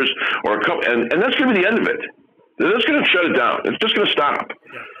players or a couple, and that's going to be the end of it. That's going to shut it down. It's just going to stop.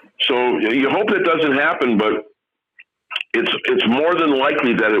 Yeah. So you hope that doesn't happen, but it's more than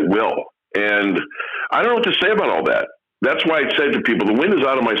likely that it will. And I don't know what to say about all that. That's why I said to people, the wind is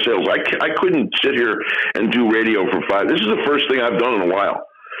out of my sails. I couldn't sit here and do radio for 5. This is the first thing I've done in a while.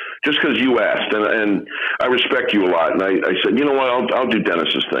 Just because you asked, and I respect you a lot, and I said, you know what, I'll do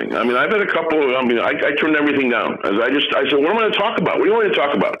Dennis's thing. I mean, I've had a couple. I turned everything down. I said, what am I going to talk about? What do you want me to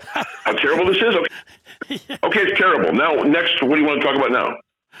talk about? How terrible this is? Okay, it's terrible. Now, next, what do you want to talk about now?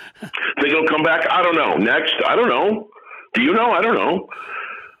 Think it'll come back? I don't know. Next, I don't know. Do you know? I don't know.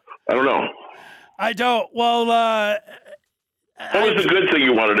 I don't. Well. What was the good thing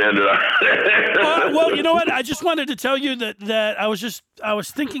you wanted to end it on? Well, you know what? I just wanted to tell you that I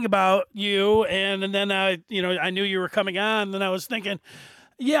was thinking about you, and then I knew you were coming on, and I was thinking,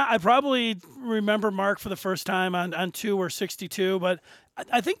 yeah, I probably remember Mark for the first time on 2 or 62, but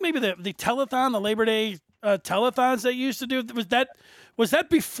I think maybe the telethon, the Labor Day telethons that you used to do, was that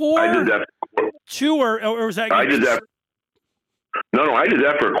before I did that 2 or was that? I did that. No, I did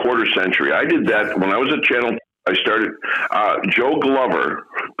that for a quarter century. I did that when I was at Channel. I started. Joe Glover,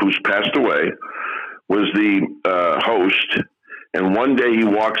 who's passed away, was the host. And one day he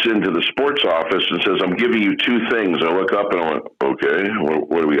walks into the sports office and says, "I'm giving you 2 things." I look up and I went, "Okay,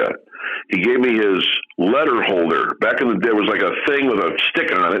 what do we got?" He gave me his letter holder. Back in the day, it was like a thing with a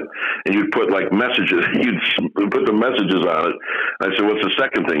stick on it, and you'd put like messages. You'd put the messages on it. And I said, "What's the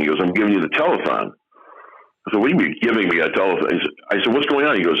second thing?" He goes, "I'm giving you the telethon." I said, "What do you mean giving me a telethon?" I said, "What's going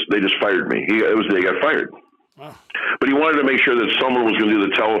on?" He goes, "They just fired me." It was they got fired. Wow. But he wanted to make sure that someone was going to do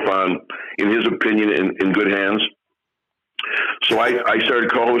the telethon, in his opinion, in good hands. So I started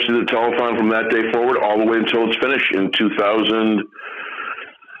co-hosting the telethon from that day forward, all the way until it's finished in 2000.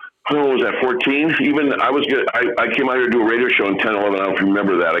 What was that, 14? Even I came out here to do a radio show in 10, 11. I don't know if you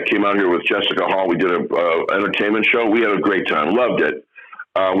remember that. I came out here with Jessica Hall. We did a entertainment show. We had a great time. Loved it.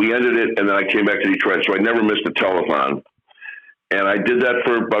 We ended it, and then I came back to Detroit. So I never missed a telethon. And I did that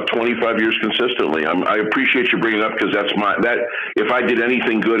for about 25 years consistently. I appreciate you bringing it up because if I did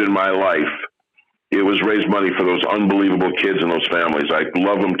anything good in my life, it was raise money for those unbelievable kids and those families. I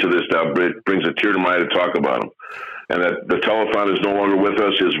love them to this day. It brings a tear to my eye to talk about them. And that the telethon is no longer with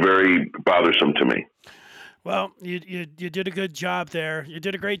us is very bothersome to me. Well, you did a good job there. You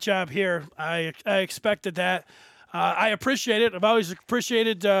did a great job here. I expected that. I appreciate it. I've always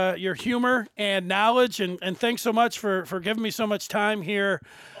appreciated your humor and knowledge, and thanks so much for giving me so much time here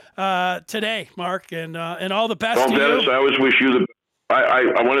today, Mark, and all the best to Dennis, you. I always wish you the.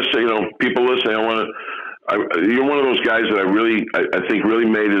 I want to say, people listening, you're one of those guys that I think really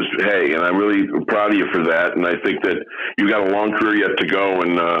made his hay, and I'm really proud of you for that. And I think that you got a long career yet to go,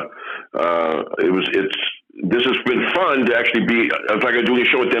 and this has been fun to actually be. In fact, I'm doing a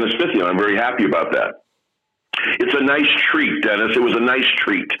show with Dennis Fithian. I'm very happy about that. It's a nice treat, Dennis. It was a nice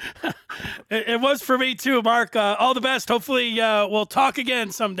treat. It was for me too, Mark. All the best. Hopefully, we'll talk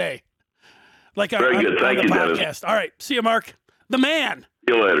again someday. Very good. Thank you, podcast. Dennis. All right. See you, Mark. The man.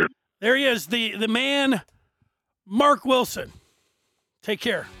 See you later. There he is, the man, Mark Wilson. Take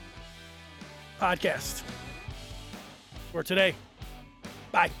care. Podcast for today.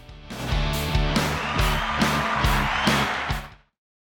 Bye.